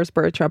 the reverse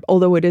bird trap,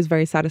 although it is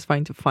very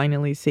satisfying to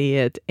finally see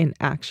it in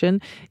action,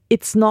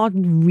 it's not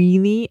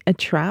really a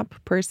trap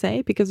per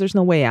se because there's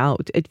no way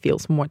out. It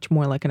feels much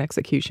more like an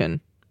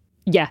execution.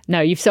 Yeah, no,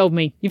 you've sold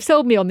me. You've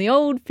sold me on the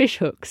old fish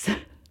hooks.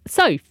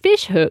 So,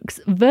 fish hooks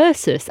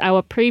versus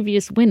our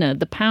previous winner,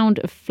 the pound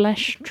of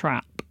flesh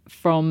trap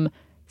from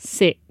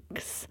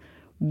 6.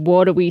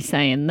 What are we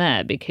saying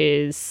there?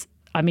 Because,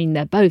 I mean,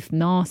 they're both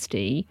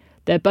nasty.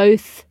 They're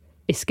both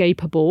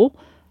escapable.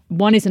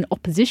 One is an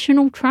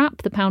oppositional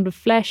trap, the pound of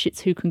flesh.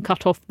 It's who can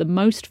cut off the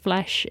most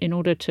flesh in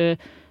order to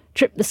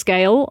trip the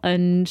scale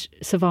and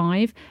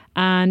survive.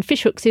 And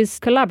fishhooks is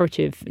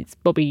collaborative. It's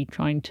Bobby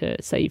trying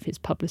to save his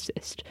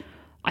publicist.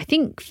 I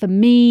think for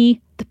me,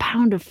 the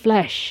pound of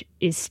flesh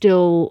is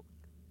still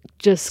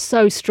just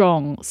so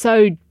strong,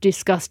 so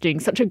disgusting.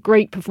 Such a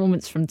great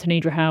performance from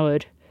Tanidra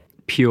Howard.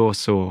 Pure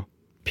Saw.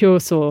 Pure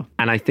Saw.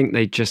 And I think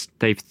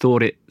they've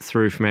thought it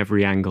through from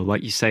every angle.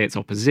 Like you say, it's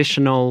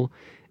oppositional.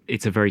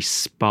 It's a very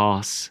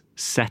sparse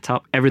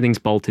setup. Everything's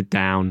bolted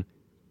down.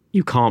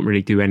 You can't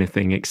really do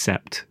anything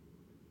except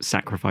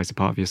sacrifice a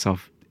part of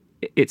yourself.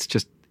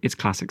 It's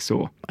classic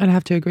Saw. I'd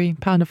have to agree.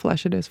 Pound of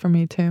flesh it is for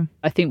me too.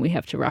 I think we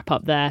have to wrap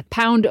up there.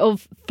 Pound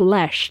of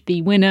flesh,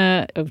 the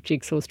winner of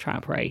Jigsaw's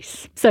trap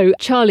race. So,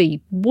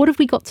 Charlie, what have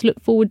we got to look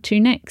forward to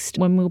next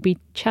when we'll be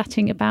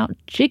chatting about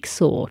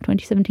Jigsaw,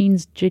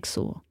 2017's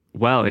Jigsaw?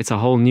 Well, it's a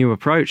whole new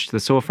approach to the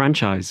Saw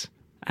franchise.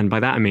 And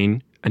by that I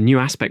mean a new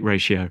aspect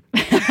ratio.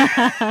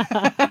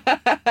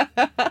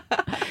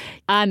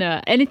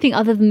 Anna, anything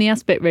other than the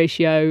aspect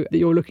ratio that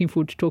you're looking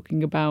forward to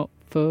talking about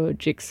for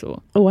Jigsaw?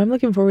 Oh, I'm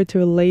looking forward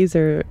to a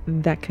laser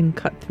that can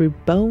cut through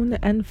bone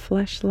and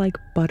flesh like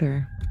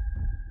butter.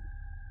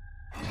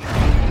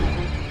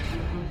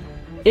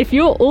 If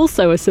you're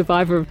also a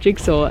survivor of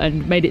Jigsaw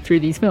and made it through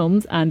these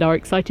films and are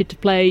excited to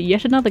play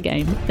yet another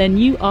game, then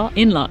you are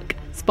in luck.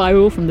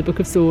 Spiral from the Book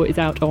of Saw is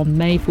out on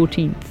May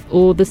 14th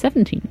or the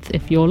 17th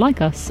if you're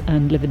like us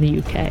and live in the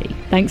UK.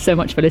 Thanks so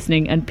much for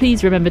listening, and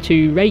please remember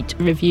to rate,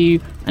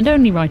 review and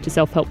only write a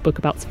self-help book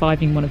about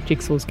surviving one of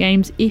Jigsaw's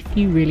games if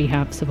you really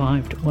have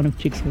survived one of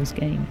Jigsaw's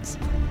games.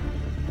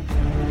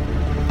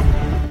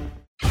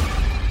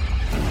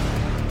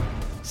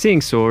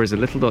 Seeing Saw is a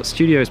Little Dot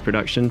Studios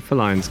production for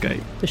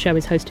Lionsgate. The show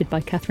is hosted by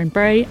Catherine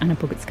Bray, Anna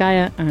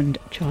Bogutskaya and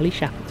Charlie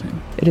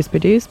Shackleton. It is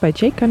produced by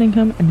Jake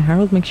Cunningham and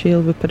Harold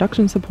McShield with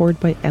production support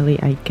by Ellie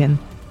Aitken.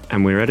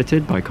 And we're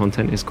edited by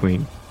Content is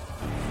Queen.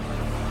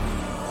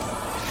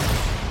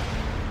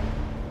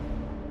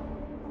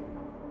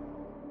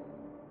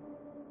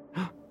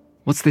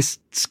 What's this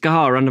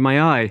scar under my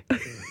eye?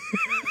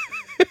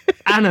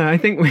 Anna, I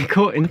think we're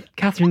caught in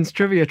Catherine's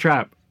trivia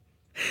trap.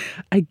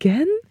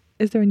 Again?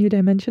 Is there a new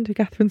dimension to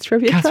Catherine's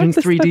trivia trap? Catherine's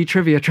 3D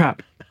trivia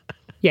trap.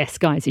 Yes,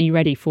 guys, are you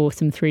ready for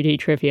some 3D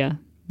trivia?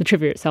 The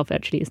trivia itself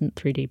actually isn't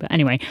 3D, but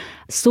anyway.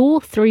 Saw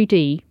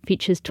 3D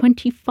features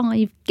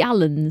 25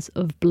 gallons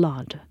of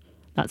blood.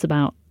 That's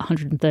about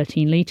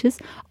 113 litres.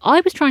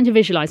 I was trying to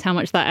visualise how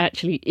much that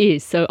actually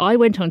is, so I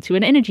went onto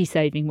an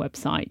energy-saving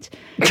website.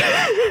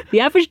 The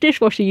average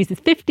dishwasher uses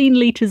 15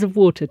 litres of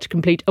water to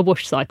complete a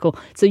wash cycle,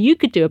 so you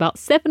could do about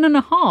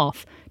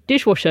 7.5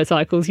 dishwasher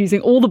cycles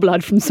using all the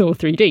blood from Saw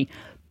 3D.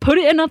 Put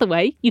it another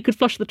way, you could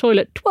flush the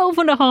toilet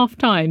 12.5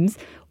 times,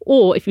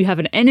 or if you have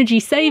an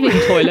energy-saving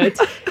toilet,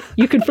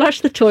 you could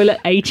flush the toilet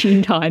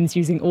 18 times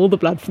using all the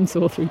blood from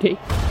Saw 3D.